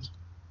I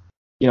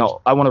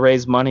want to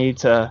raise money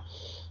to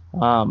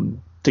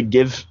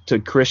give to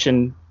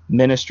Christian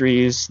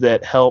ministries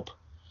that help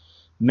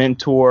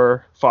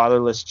mentor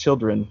fatherless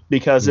children,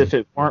 because if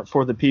it weren't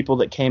for the people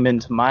that came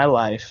into my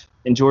life,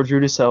 and George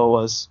Rudisell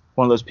was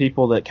one of those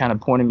people that kind of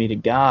pointed me to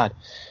God,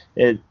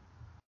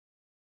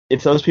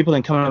 if those people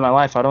didn't come into my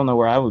life, I don't know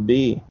where I would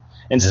be.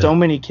 And so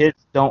many kids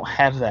don't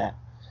have that.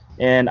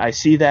 And I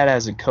see that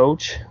as a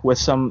coach with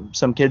some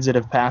kids that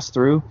have passed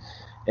through,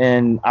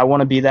 and I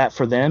want to be that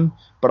for them,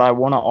 but I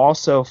want to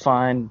also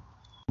find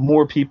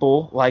more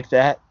people like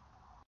that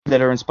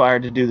are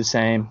inspired to do the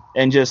same,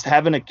 and just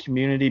having a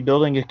community,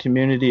 building a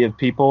community of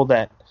people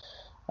that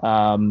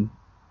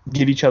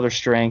give each other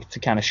strength to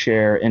kind of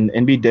share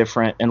and be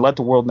different, and let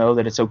the world know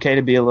that it's okay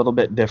to be a little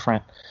bit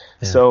different.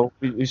 So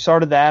we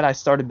started that. I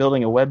started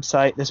building a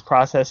website. This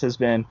process has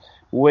been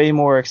way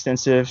more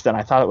extensive than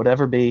I thought it would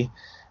ever be.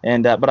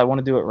 And but I want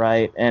to do it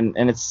right, and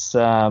it's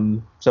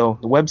so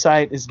the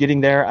website is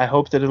getting there. I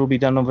hope that it'll be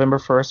done November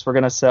 1st. We're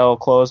going to sell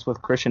clothes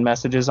with Christian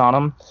messages on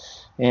them,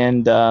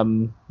 and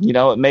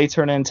it may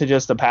turn into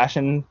just a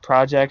passion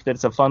project.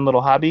 That's a fun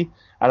little hobby.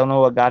 I don't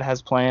know what God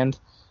has planned,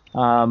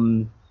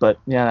 but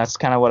yeah, that's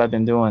kind of what I've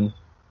been doing.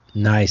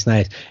 Nice.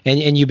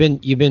 And you've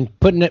been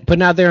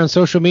putting out there on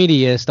social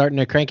media, starting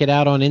to crank it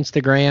out on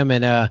Instagram.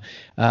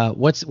 And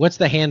what's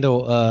the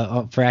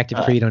handle for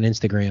Active Creed on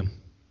Instagram?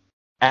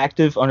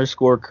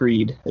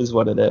 Active_Creed is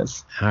what it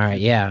is. All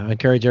right. Yeah. I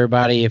encourage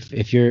everybody,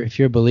 if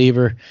you're a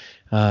believer,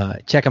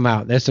 check them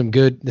out. There's some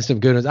good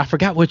ones. I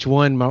forgot which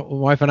one. My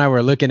wife and I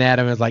were looking at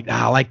them. It's like,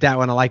 I like that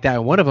one. I like that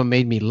one. One of them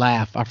made me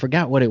laugh. I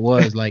forgot what it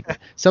was. Like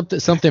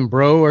something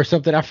bro or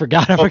something. I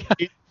forgot.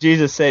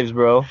 Jesus saves,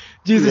 bro.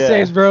 Jesus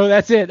saves, bro.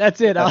 That's it. I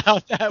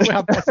like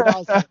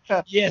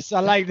that. Yes, I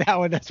like that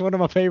one. That's one of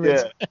my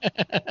favorites.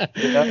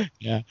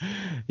 Yeah.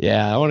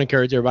 I want to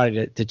encourage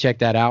everybody to check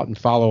that out and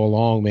follow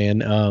along,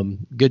 man.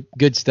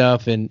 Good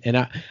stuff. And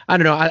I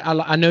don't know.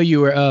 I know you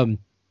were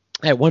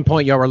at one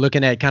point y'all were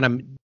looking at kind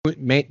of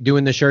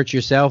doing the shirts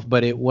yourself,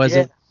 but it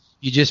wasn't.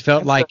 You just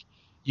felt like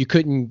you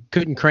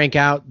couldn't crank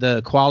out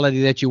the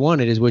quality that you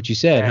wanted, is what you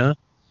said, huh?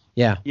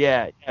 Yeah.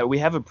 We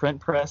have a print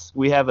press.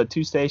 We have a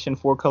 2-station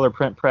 4-color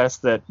print press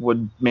that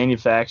would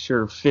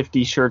manufacture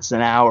 50 shirts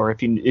an hour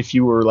if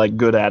you were like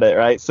good at it,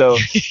 right? So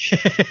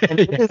and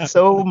it is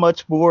so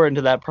much more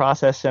into that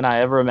process than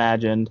I ever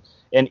imagined.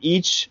 And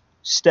each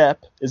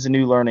step is a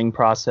new learning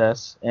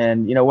process.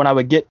 And when I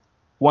would get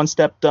one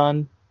step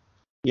done,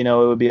 it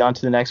would be on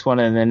to the next one,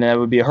 and then there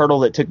would be a hurdle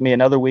that took me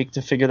another week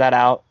to figure that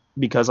out,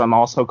 because I'm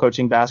also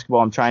coaching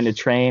basketball. I'm trying to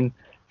train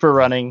for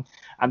running.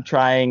 I'm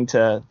trying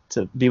to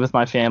be with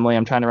my family.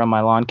 I'm trying to run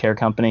my lawn care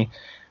company.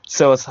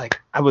 So it's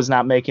like I was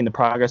not making the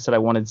progress that I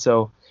wanted.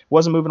 So it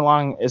wasn't moving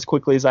along as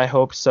quickly as I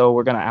hoped. So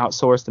we're going to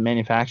outsource the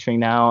manufacturing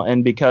now.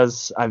 And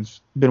because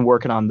I've been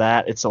working on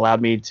that, it's allowed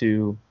me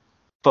to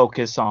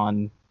focus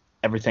on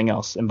everything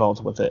else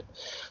involved with it.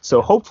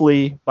 So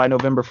hopefully by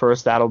November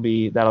 1st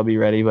that'll be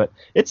ready. But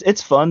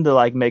it's fun to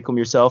like make them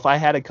yourself. I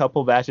had a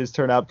couple batches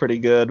turn out pretty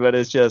good, but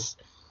it's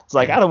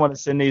like I don't want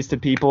to send these to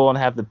people and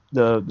have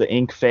the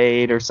ink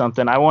fade or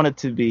something. I want it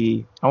to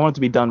be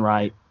done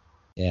right.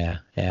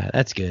 Yeah,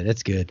 that's good.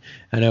 That's good.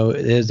 I know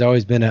there's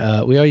always been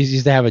we always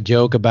used to have a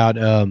joke about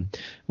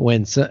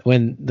when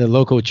the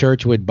local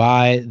church would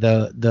buy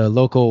the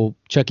local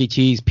Chuck E.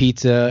 Cheese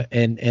pizza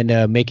and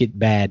make it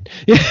bad.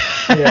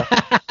 Yeah.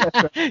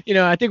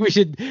 I think we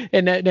should.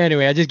 And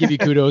anyway, I just give you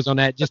kudos on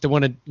that. Just to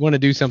want to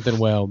do something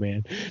well,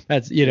 man.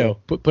 That's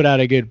put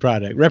out a good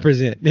product,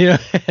 represent.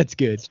 That's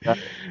good.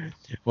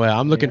 Well,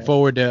 I'm looking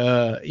forward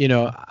to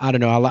I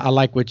don't know. I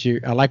like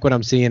what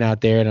I'm seeing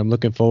out there, and I'm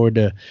looking forward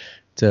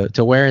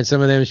to wearing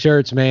some of them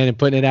shirts, man, and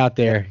putting it out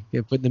there,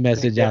 putting the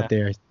message out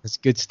there. It's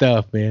good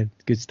stuff, man.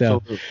 Good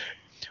stuff. Absolutely.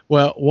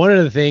 Well, one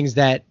of the things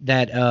that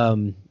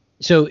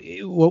so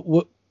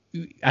what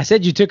I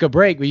said you took a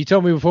break, but you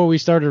told me before we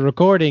started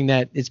recording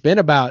that it's been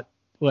about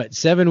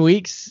 7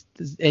 weeks,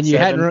 and you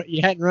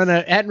hadn't run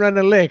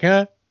a lick,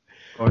 huh?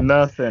 Or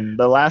nothing.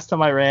 The last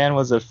time I ran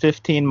was a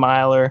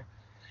 15-miler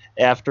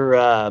after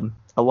a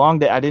long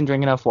day. I didn't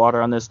drink enough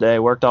water on this day.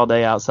 Worked all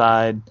day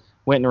outside.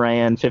 Went and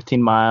ran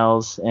 15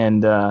 miles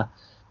and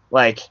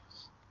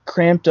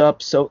cramped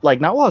up. So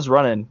not while I was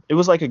running. It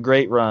was like a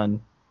great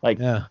run.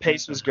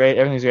 Pace was great.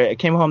 Everything was great. I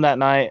came home that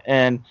night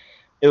and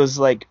it was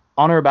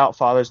on or about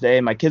Father's Day.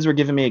 My kids were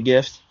giving me a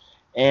gift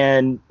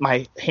and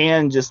my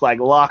hand just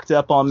locked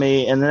up on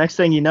me. And the next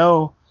thing you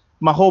know,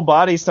 my whole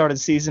body started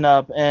seizing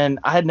up, and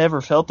I had never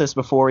felt this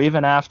before,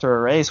 even after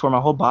a race where my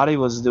whole body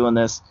was doing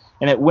this.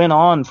 And it went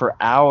on for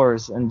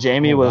hours, and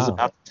Jamie was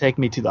about to take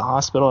me to the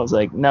hospital. I was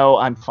like, no,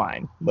 I'm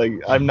fine.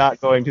 I'm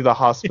not going to the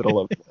hospital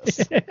over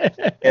this.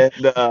 And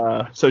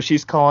so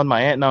she's calling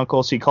my aunt and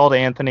uncle. She called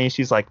Anthony.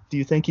 She's like, do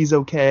you think he's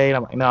okay? And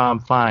I'm like, no, I'm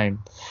fine.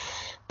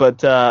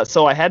 But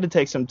so I had to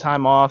take some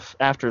time off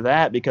after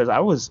that because I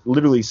was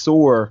literally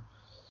sore,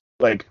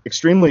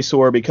 extremely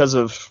sore because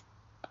of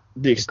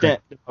the extent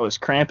that I was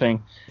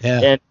cramping. Yeah.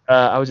 And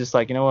I was just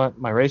like, you know what?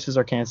 My races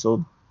are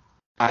canceled.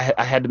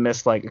 I had to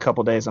miss a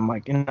couple days. I'm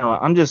like,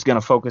 I'm just going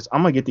to focus.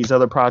 I'm going to get these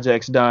other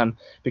projects done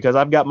because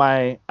I've got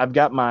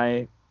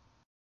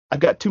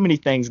too many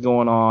things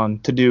going on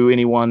to do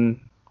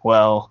anyone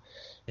well.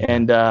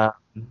 And,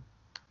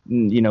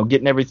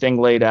 getting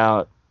everything laid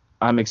out,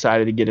 I'm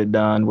excited to get it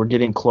done. We're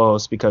getting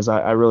close because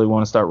I really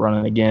want to start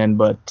running again,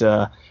 but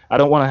I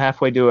don't want to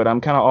halfway do it. I'm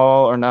kind of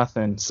all or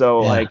nothing.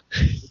 So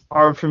it's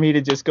hard for me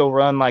to just go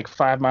run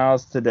 5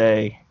 miles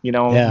today.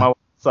 My wife's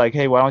like,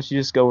 hey, why don't you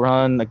just go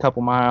run a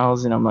couple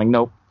miles? And I'm like,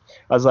 nope.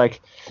 I was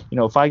like,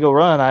 if I go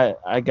run,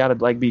 I got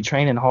to be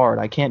training hard.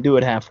 I can't do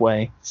it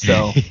halfway.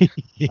 So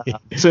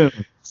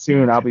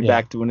soon I'll be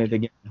back doing it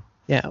again.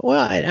 Yeah.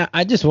 Well,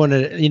 I just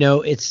wanted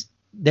to,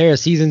 there are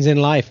seasons in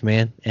life,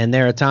 man, and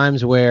there are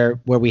times where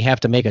we have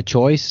to make a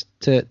choice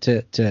to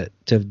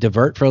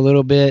divert for a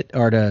little bit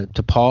or to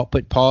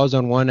put pause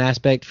on one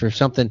aspect for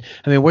something.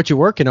 I mean, what you're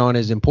working on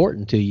is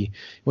important to you.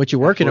 What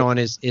you're working on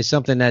is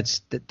something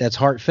that's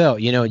heartfelt.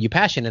 You're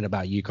passionate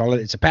about. You call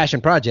it's a passion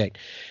project,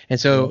 and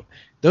so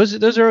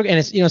those are, and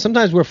it's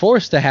sometimes we're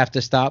forced to have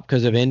to stop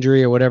because of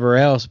injury or whatever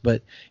else.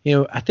 But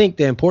I think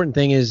the important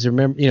thing is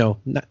remember,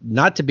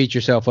 not to beat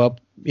yourself up.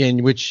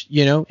 In which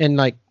and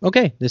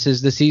okay, this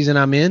is the season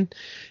I'm in,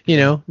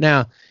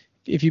 now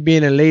if you're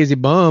being a lazy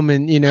bum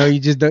and you're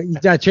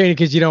not training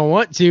because you don't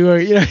want to, or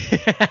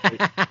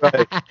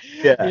right.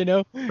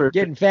 Yeah.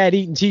 Getting fat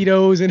eating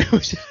Cheetos and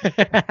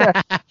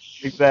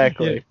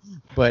exactly. Yeah.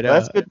 But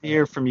that's good to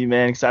hear from you,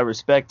 man, because I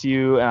respect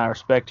you and I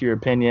respect your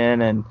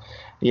opinion, and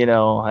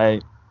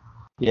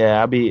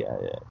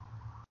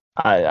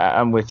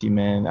I'm with you,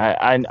 man.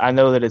 I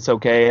know that it's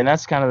okay, and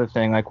that's kind of the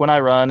thing. When I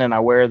run and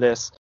I wear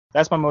this,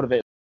 that's my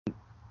motivation.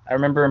 I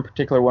remember in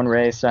particular one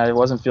race, I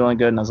wasn't feeling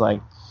good, and I was like,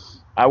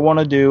 I want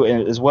to do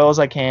as well as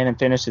I can and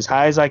finish as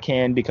high as I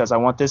can because I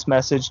want this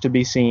message to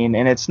be seen.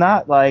 And it's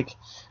not like,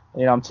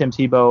 I'm Tim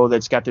Tebow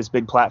that's got this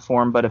big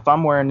platform, but if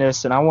I'm wearing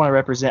this and I want to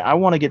represent, I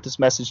want to get this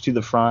message to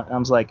the front. And I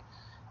was like,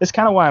 it's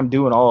kind of why I'm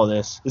doing all of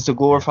this, is to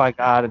glorify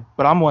God.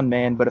 But I'm one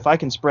man, but if I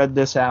can spread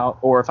this out,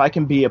 or if I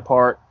can be a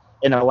part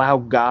and allow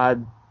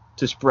God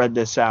to spread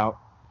this out.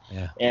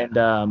 Yeah.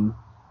 And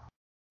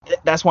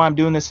that's why I'm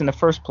doing this in the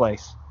first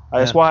place.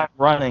 That's why I'm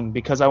running,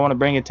 because I want to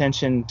bring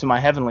attention to my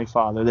Heavenly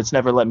Father that's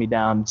never let me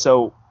down.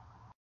 So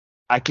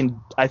I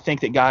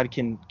think that God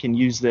can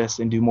use this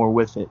and do more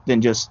with it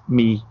than just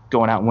me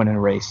going out and winning a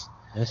race.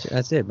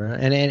 That's it, bro.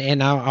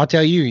 And I'll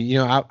tell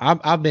you,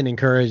 I've been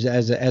encouraged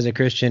as a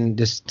Christian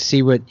to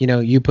see what,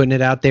 you putting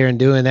it out there and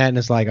doing that. And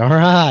it's like, all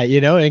right,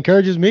 it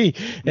encourages me.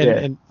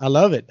 And I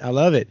love it.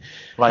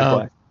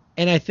 Likewise.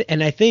 And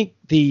I think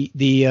the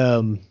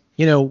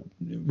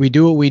we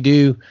do what we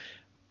do.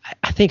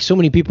 I think so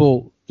many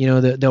people,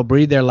 they'll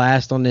breathe their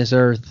last on this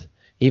earth,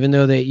 even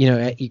though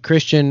they,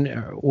 Christian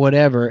or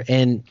whatever.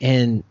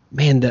 And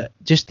man,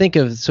 just think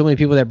of so many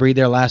people that breathe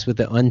their last with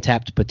the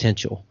untapped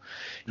potential,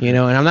 and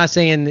I'm not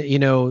saying,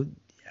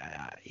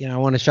 I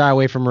want to shy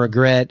away from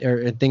regret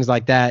or things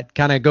like that.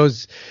 Kind of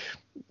goes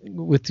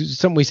with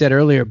something we said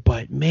earlier,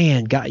 but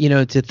man, God,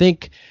 to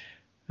think,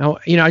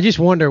 I just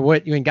wonder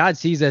when God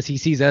sees us, he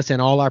sees us in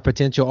all our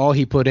potential, all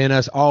he put in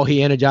us, all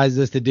he energizes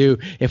us to do.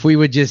 If we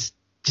would just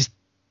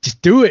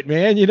do it,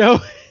 man, No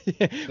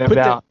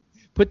doubt.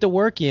 put the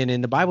work in,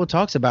 and the Bible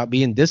talks about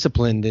being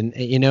disciplined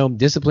and,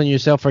 discipline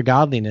yourself for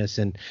godliness.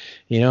 And,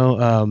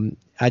 I'm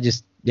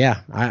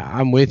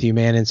with you,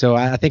 man. And so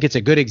I think it's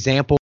a good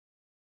example.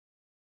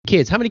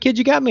 Kids, how many kids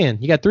you got, man?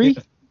 You got 3?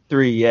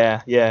 3,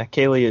 yeah.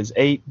 Kaylee is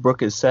 8,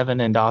 Brooke is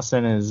 7, and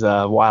Dawson is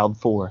wild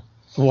 4.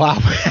 Wow.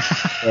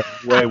 Yeah,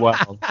 way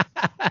wild.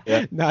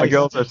 Yeah. Nice. My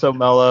girls are so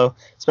mellow,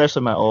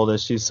 especially my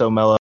oldest. She's so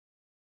mellow.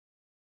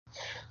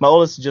 My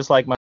oldest is just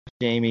like my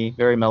Jamie,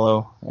 very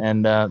mellow,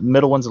 and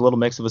middle one's a little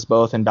mix of us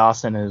both, and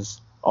Dawson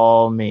is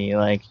all me.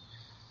 Like,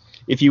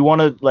 if you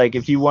want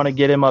to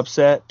get him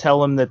upset,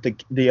 tell him that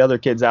the other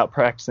kid's out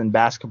practicing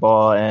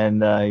basketball,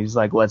 and he's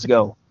like, "Let's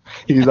go."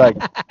 He's like,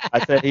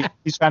 I said,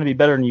 he's trying to be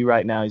better than you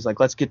right now. He's like,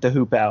 "Let's get the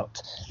hoop out."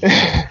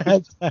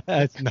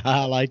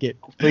 I like it.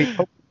 Hopefully he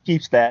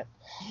keeps that.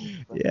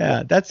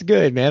 Yeah, that's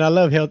good, man. I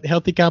love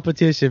healthy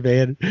competition,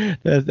 man.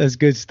 That's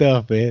good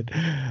stuff, man.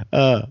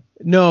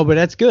 No, but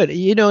that's good.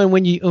 And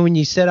when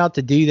you set out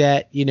to do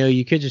that,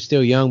 your kids are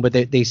still young, but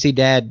they see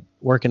dad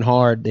working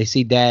hard. They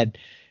see dad,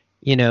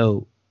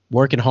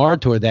 working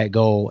hard toward that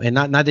goal. And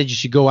not that you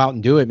should go out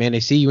and do it, man. They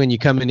see you when you're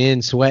coming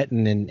in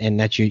sweating and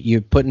that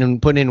you're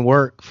putting in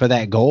work for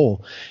that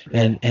goal.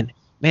 And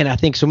man, I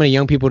think so many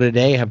young people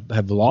today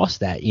have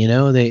lost that.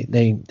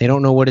 They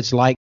don't know what it's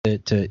like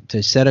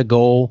to set a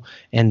goal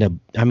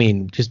and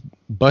just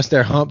bust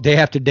their hump day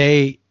after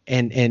day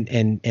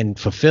and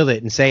fulfill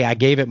it and say, I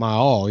gave it my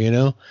all,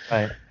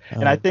 Right.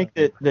 And I think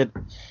that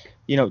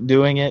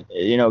doing it,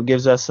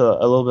 gives us a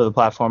little bit of a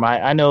platform.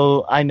 I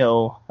know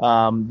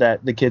that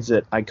the kids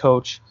that I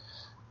coach,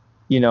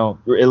 at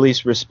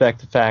least respect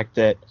the fact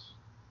that,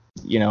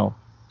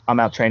 I'm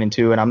out training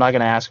too, and I'm not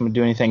going to ask them to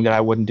do anything that I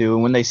wouldn't do.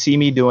 And when they see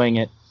me doing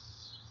it,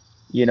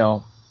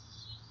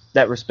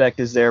 that respect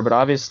is there. But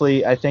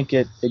obviously I think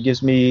it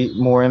gives me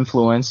more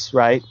influence,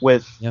 right,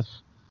 with,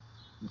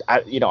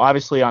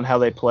 obviously on how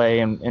they play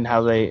and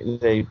how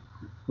they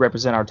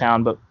represent our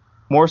town, but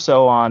more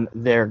so on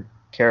their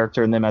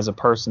character and them as a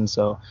person.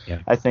 So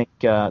I think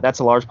that's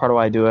a large part of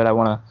why I do it. I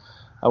want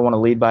to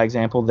lead by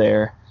example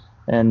there,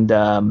 and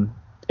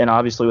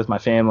obviously with my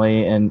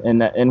family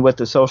and with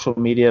the social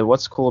media.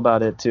 What's cool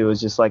about it too is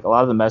just like a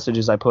lot of the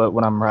messages I put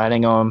when I'm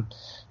writing them.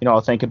 I'll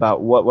think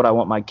about what would I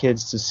want my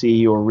kids to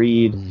see or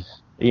read,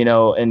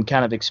 and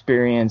kind of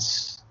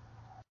experience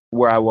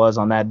where I was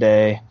on that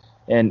day.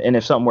 And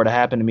if something were to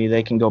happen to me,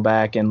 they can go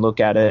back and look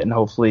at it and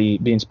hopefully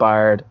be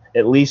inspired,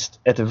 at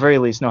the very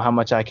least, know how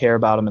much I care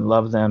about them and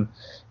love them.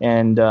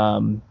 And,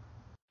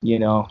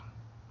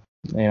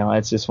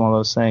 it's just one of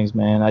those things,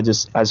 man. I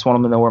just want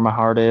them to know where my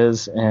heart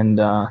is. And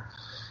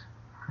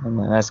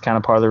that's kind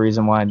of part of the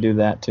reason why I do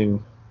that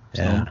too.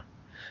 So. Yeah,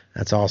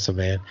 that's awesome,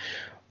 man.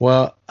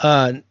 Well,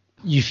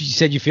 you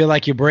said you feel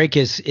like your break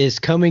is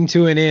coming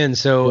to an end.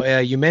 So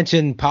you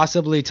mentioned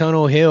possibly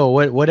Tunnel Hill.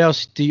 What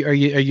else are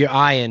you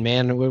eyeing,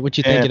 man? What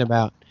you thinking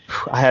about?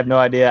 I have no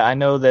idea. I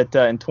know that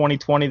in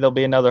 2020 there'll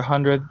be another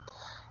 100,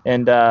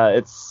 and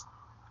it's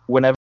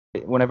whenever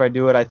I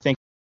do it, I think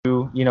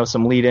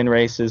some lead-in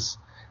races,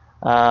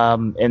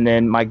 and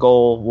then my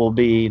goal will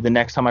be the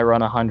next time I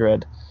run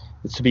 100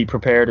 is to be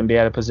prepared and be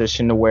at a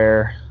position to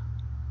where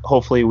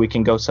hopefully we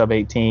can go sub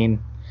 18,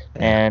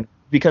 and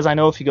because I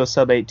know if you go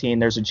sub 18,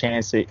 there's a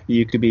chance that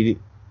you could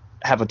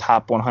have a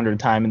top 100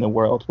 time in the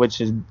world, which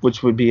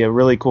would be a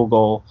really cool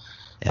goal.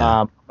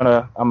 Yeah.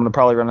 I'm gonna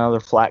probably run another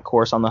flat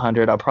course on the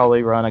 100. I'll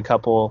probably run a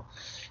couple,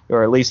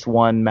 or at least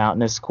one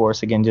mountainous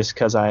course again, just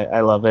because I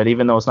love it.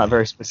 Even though it's not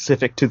very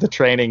specific to the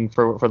training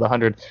for the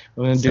 100,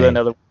 I'm gonna do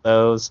another one of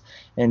those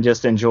and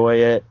just enjoy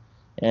it.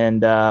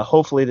 And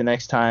hopefully the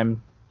next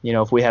time,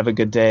 if we have a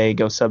good day,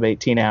 go sub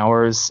 18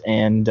 hours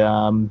and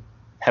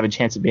have a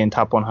chance of being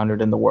top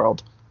 100 in the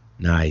world.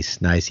 Nice.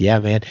 Yeah,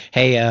 man.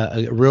 Hey,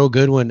 a real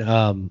good one.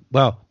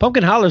 Well,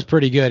 Pumpkin Holler's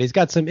pretty good. It's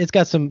got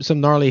some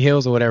gnarly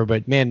hills or whatever,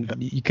 but man,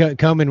 you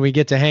come and we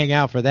get to hang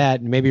out for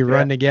that and maybe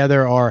run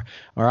together or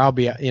I'll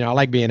be, I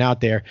like being out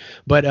there.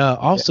 But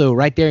also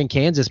right there in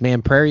Kansas,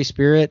 man, Prairie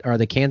Spirit or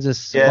the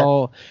Kansas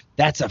Fall,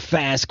 that's a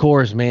fast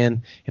course,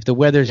 man. If the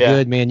weather's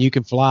good, man, you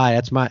can fly.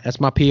 That's my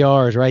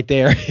PRs right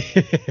there.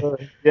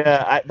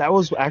 That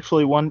was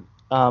actually one.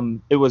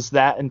 It was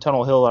that in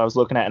Tunnel Hill that I was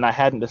looking at, and I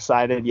hadn't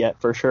decided yet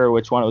for sure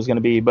which one it was going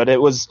to be. But it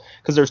was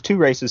because there's 2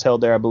 races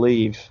held there, I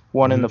believe.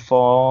 One in the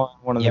fall,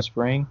 one in the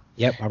spring.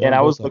 Yep.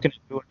 I was looking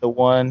at doing the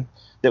one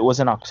that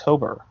was in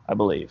October, I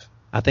believe.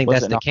 I think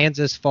that's the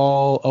Kansas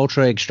Fall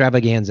Ultra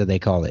Extravaganza, they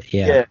call it.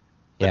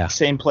 Yeah.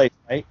 Same place,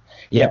 right?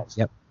 Yep.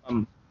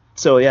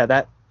 So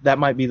that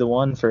might be the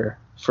one for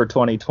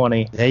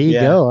 2020. There you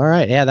go. All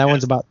right. Yeah, that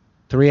one's about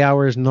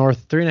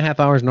 3.5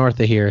 hours north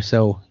of here.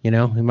 So, we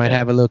might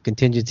have a little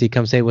contingency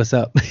come say what's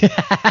up.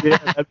 Yeah,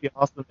 that'd be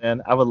awesome,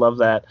 man. I would love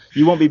that.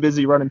 You won't be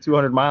busy running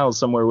 200 miles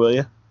somewhere, will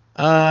you?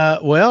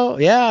 Well,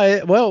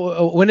 yeah.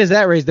 Well, when is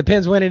that race?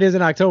 Depends when it is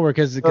in October.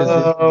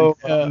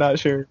 I'm not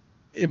sure.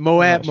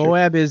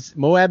 Moab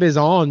is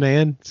on,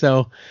 man.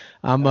 So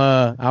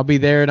I'll be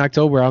there in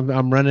October.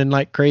 I'm running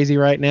like crazy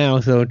right now.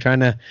 So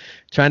trying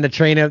to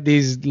train up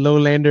these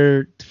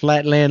lowlander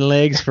flatland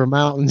legs for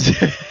mountains.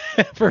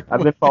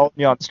 I've been following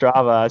you on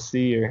Strava. I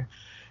see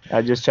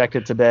I just checked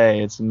it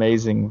today. It's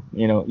amazing.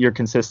 You know, your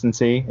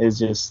consistency is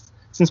just,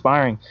 it's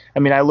inspiring. I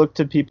mean, I look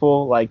to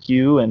people like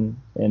you and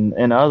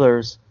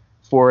others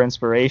for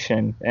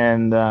inspiration,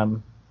 and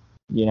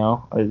you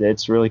know,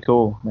 it's really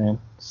cool, man.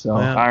 So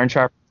iron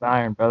sharpens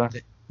iron,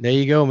 brother. There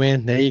you go,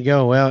 man. There you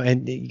go. Well,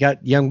 and you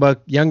got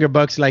younger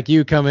bucks like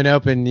you coming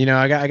up, and you know,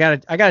 I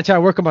got to try to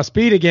work on my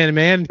speed again,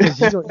 man, because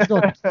you're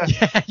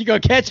gonna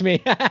catch me.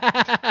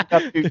 Got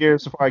a few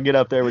years before I get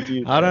up there with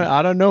you.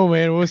 I don't know,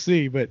 man. We'll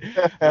see. But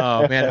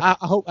oh man, I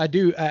hope I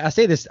do. I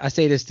say this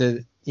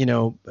to, you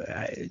know,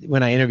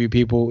 when I interview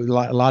people,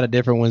 a lot of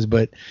different ones,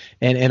 but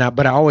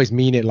I always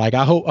mean it. Like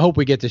I hope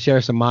we get to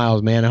share some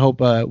miles, man. I hope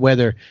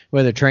whether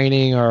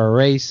training or a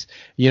race,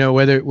 you know,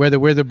 whether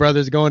we're the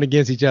brothers going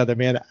against each other,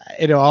 man,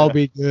 it'll all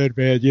be good,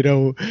 man. You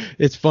know,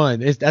 it's fun.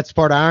 That's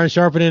part of iron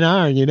sharpening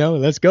iron. You know,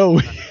 let's go.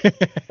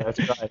 That's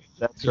right.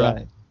 That's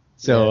right.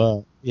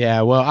 So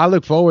yeah, well, I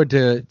look forward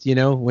to, you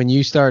know, when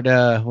I start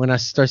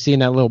seeing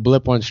that little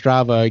blip on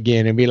Strava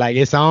again and be like,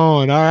 it's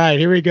on. All right,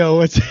 here we go.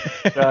 That's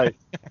right.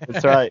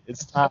 That's right.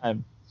 It's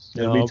time.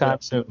 It'll be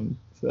time soon.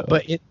 So.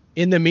 But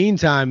in the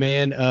meantime,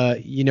 man,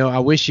 you know, I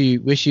wish you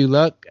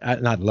luck.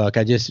 Not luck.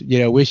 I just, you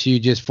know, wish you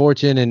just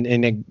fortune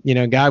and you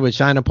know, God would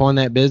shine upon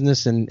that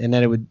business and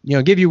that it would, you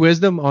know, give you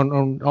wisdom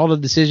on all the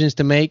decisions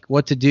to make,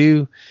 what to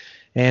do,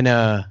 and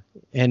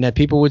that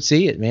people would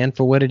see it, man,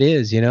 for what it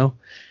is, you know.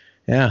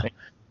 Yeah.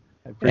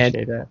 I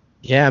appreciate that.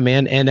 Yeah,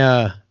 man. And,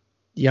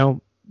 you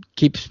know,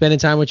 keep spending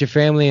time with your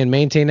family and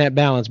maintain that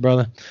balance,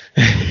 brother.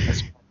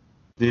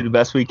 Do the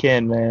best we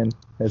can, man.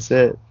 That's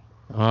it.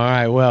 All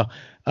right. Well,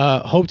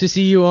 hope to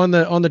see you on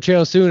the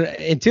trail soon.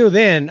 Until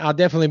then, I'll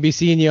definitely be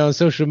seeing you on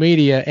social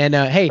media. And,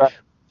 hey,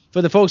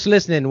 for the folks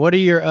listening, what are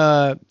your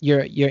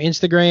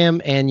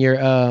Instagram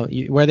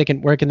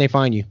and where can they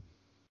find you?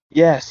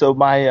 Yeah. So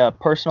my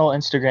personal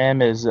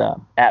Instagram is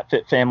at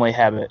Fit Family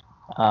Habit.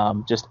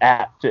 Just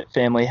at Fit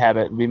Family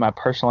Habit would be my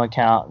personal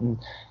account, and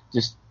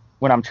just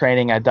when I'm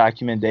training, I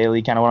document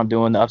daily kind of what I'm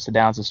doing, the ups and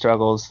downs, the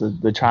struggles,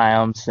 the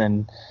triumphs,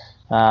 and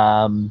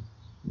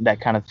that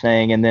kind of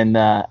thing. And then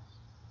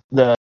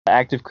the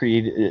Active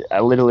Creed,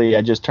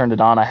 I just turned it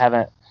on. I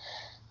haven't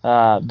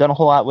done a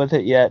whole lot with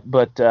it yet,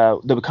 but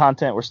the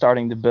content we're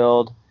starting to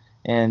build,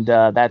 and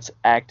that's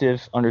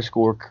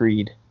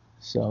Active_Creed.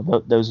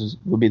 So those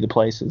would be the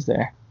places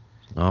there.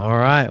 All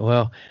right.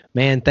 Well,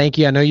 man, thank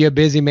you. I know you're a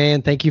busy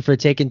man. Thank you for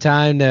taking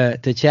time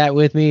to chat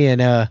with me,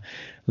 and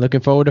looking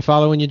forward to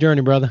following your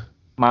journey, brother.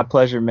 My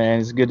pleasure, man.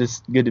 It's good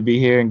to be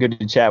here and good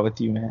to chat with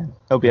you, man.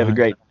 Hope you have a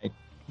great night.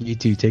 You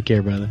too. Take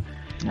care, brother.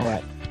 All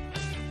right.